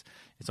 It's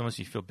almost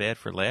you feel bad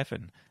for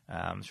laughing.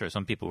 I'm sure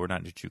some people who are not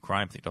into true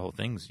crime think the whole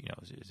thing's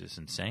is just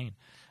insane,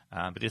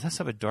 but it does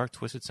have a dark,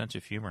 twisted sense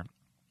of humor.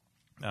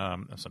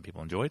 Some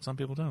people enjoy it, some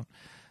people don't.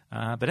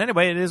 But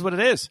anyway, it is what it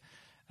is.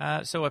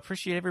 So I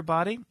appreciate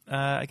everybody.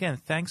 Again,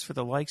 thanks for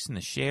the likes and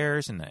the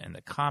shares and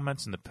the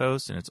comments and the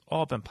posts, and it's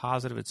all been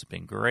positive. It's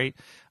been great.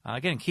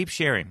 Again, keep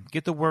sharing.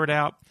 Get the word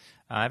out.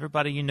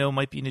 Everybody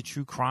might be into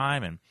true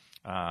crime and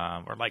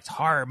or likes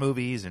horror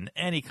movies and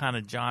any kind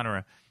of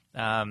genre.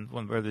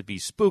 whether it be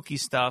spooky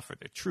stuff or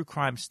the true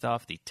crime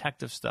stuff,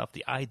 detective stuff,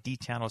 the ID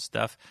channel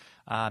stuff.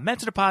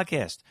 Mention the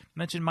podcast.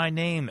 Mention my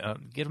name.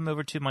 Get them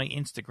over to my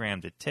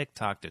Instagram, to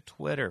TikTok, to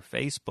Twitter,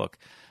 Facebook.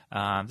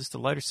 Just the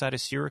lighter side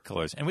of serial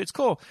killers. And it's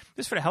cool.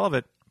 Just for the hell of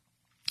it,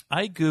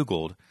 I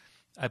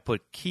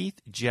put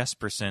Keith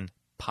Jesperson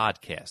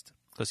podcast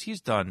because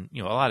he's done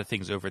a lot of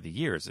things over the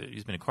years.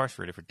 He's been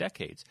incarcerated for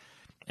decades.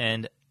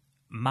 And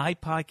my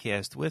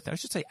podcast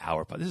this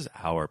is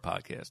our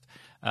podcast.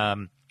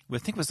 I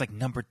think it was like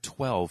number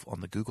 12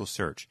 on the Google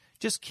search.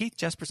 Just Keith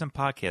Jesperson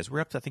podcast. We're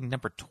up to, I think,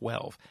 number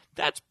 12.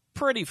 That's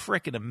pretty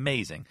freaking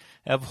amazing.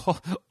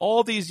 Of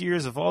all these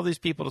years of all these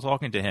people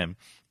talking to him,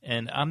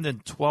 and I'm the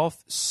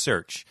 12th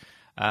search.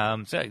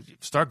 So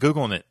start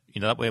Googling it.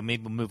 That way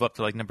maybe we'll move up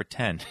to like number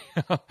 10.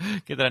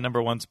 Get that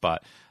number 1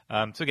 spot.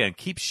 So again,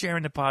 keep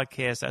sharing the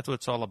podcast. That's what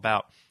it's all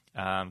about.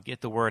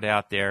 Get the word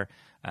out there.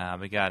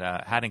 We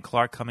got Haddon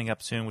Clark coming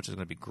up soon, which is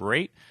going to be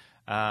great.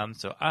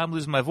 So I'm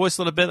losing my voice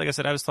a little bit. Like I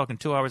said, I was talking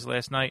 2 hours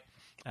last night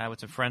with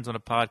some friends on a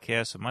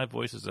podcast, so my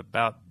voice is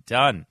about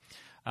done.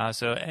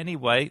 So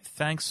anyway,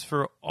 thanks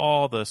for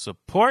all the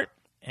support,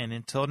 and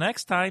until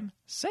next time,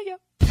 see ya.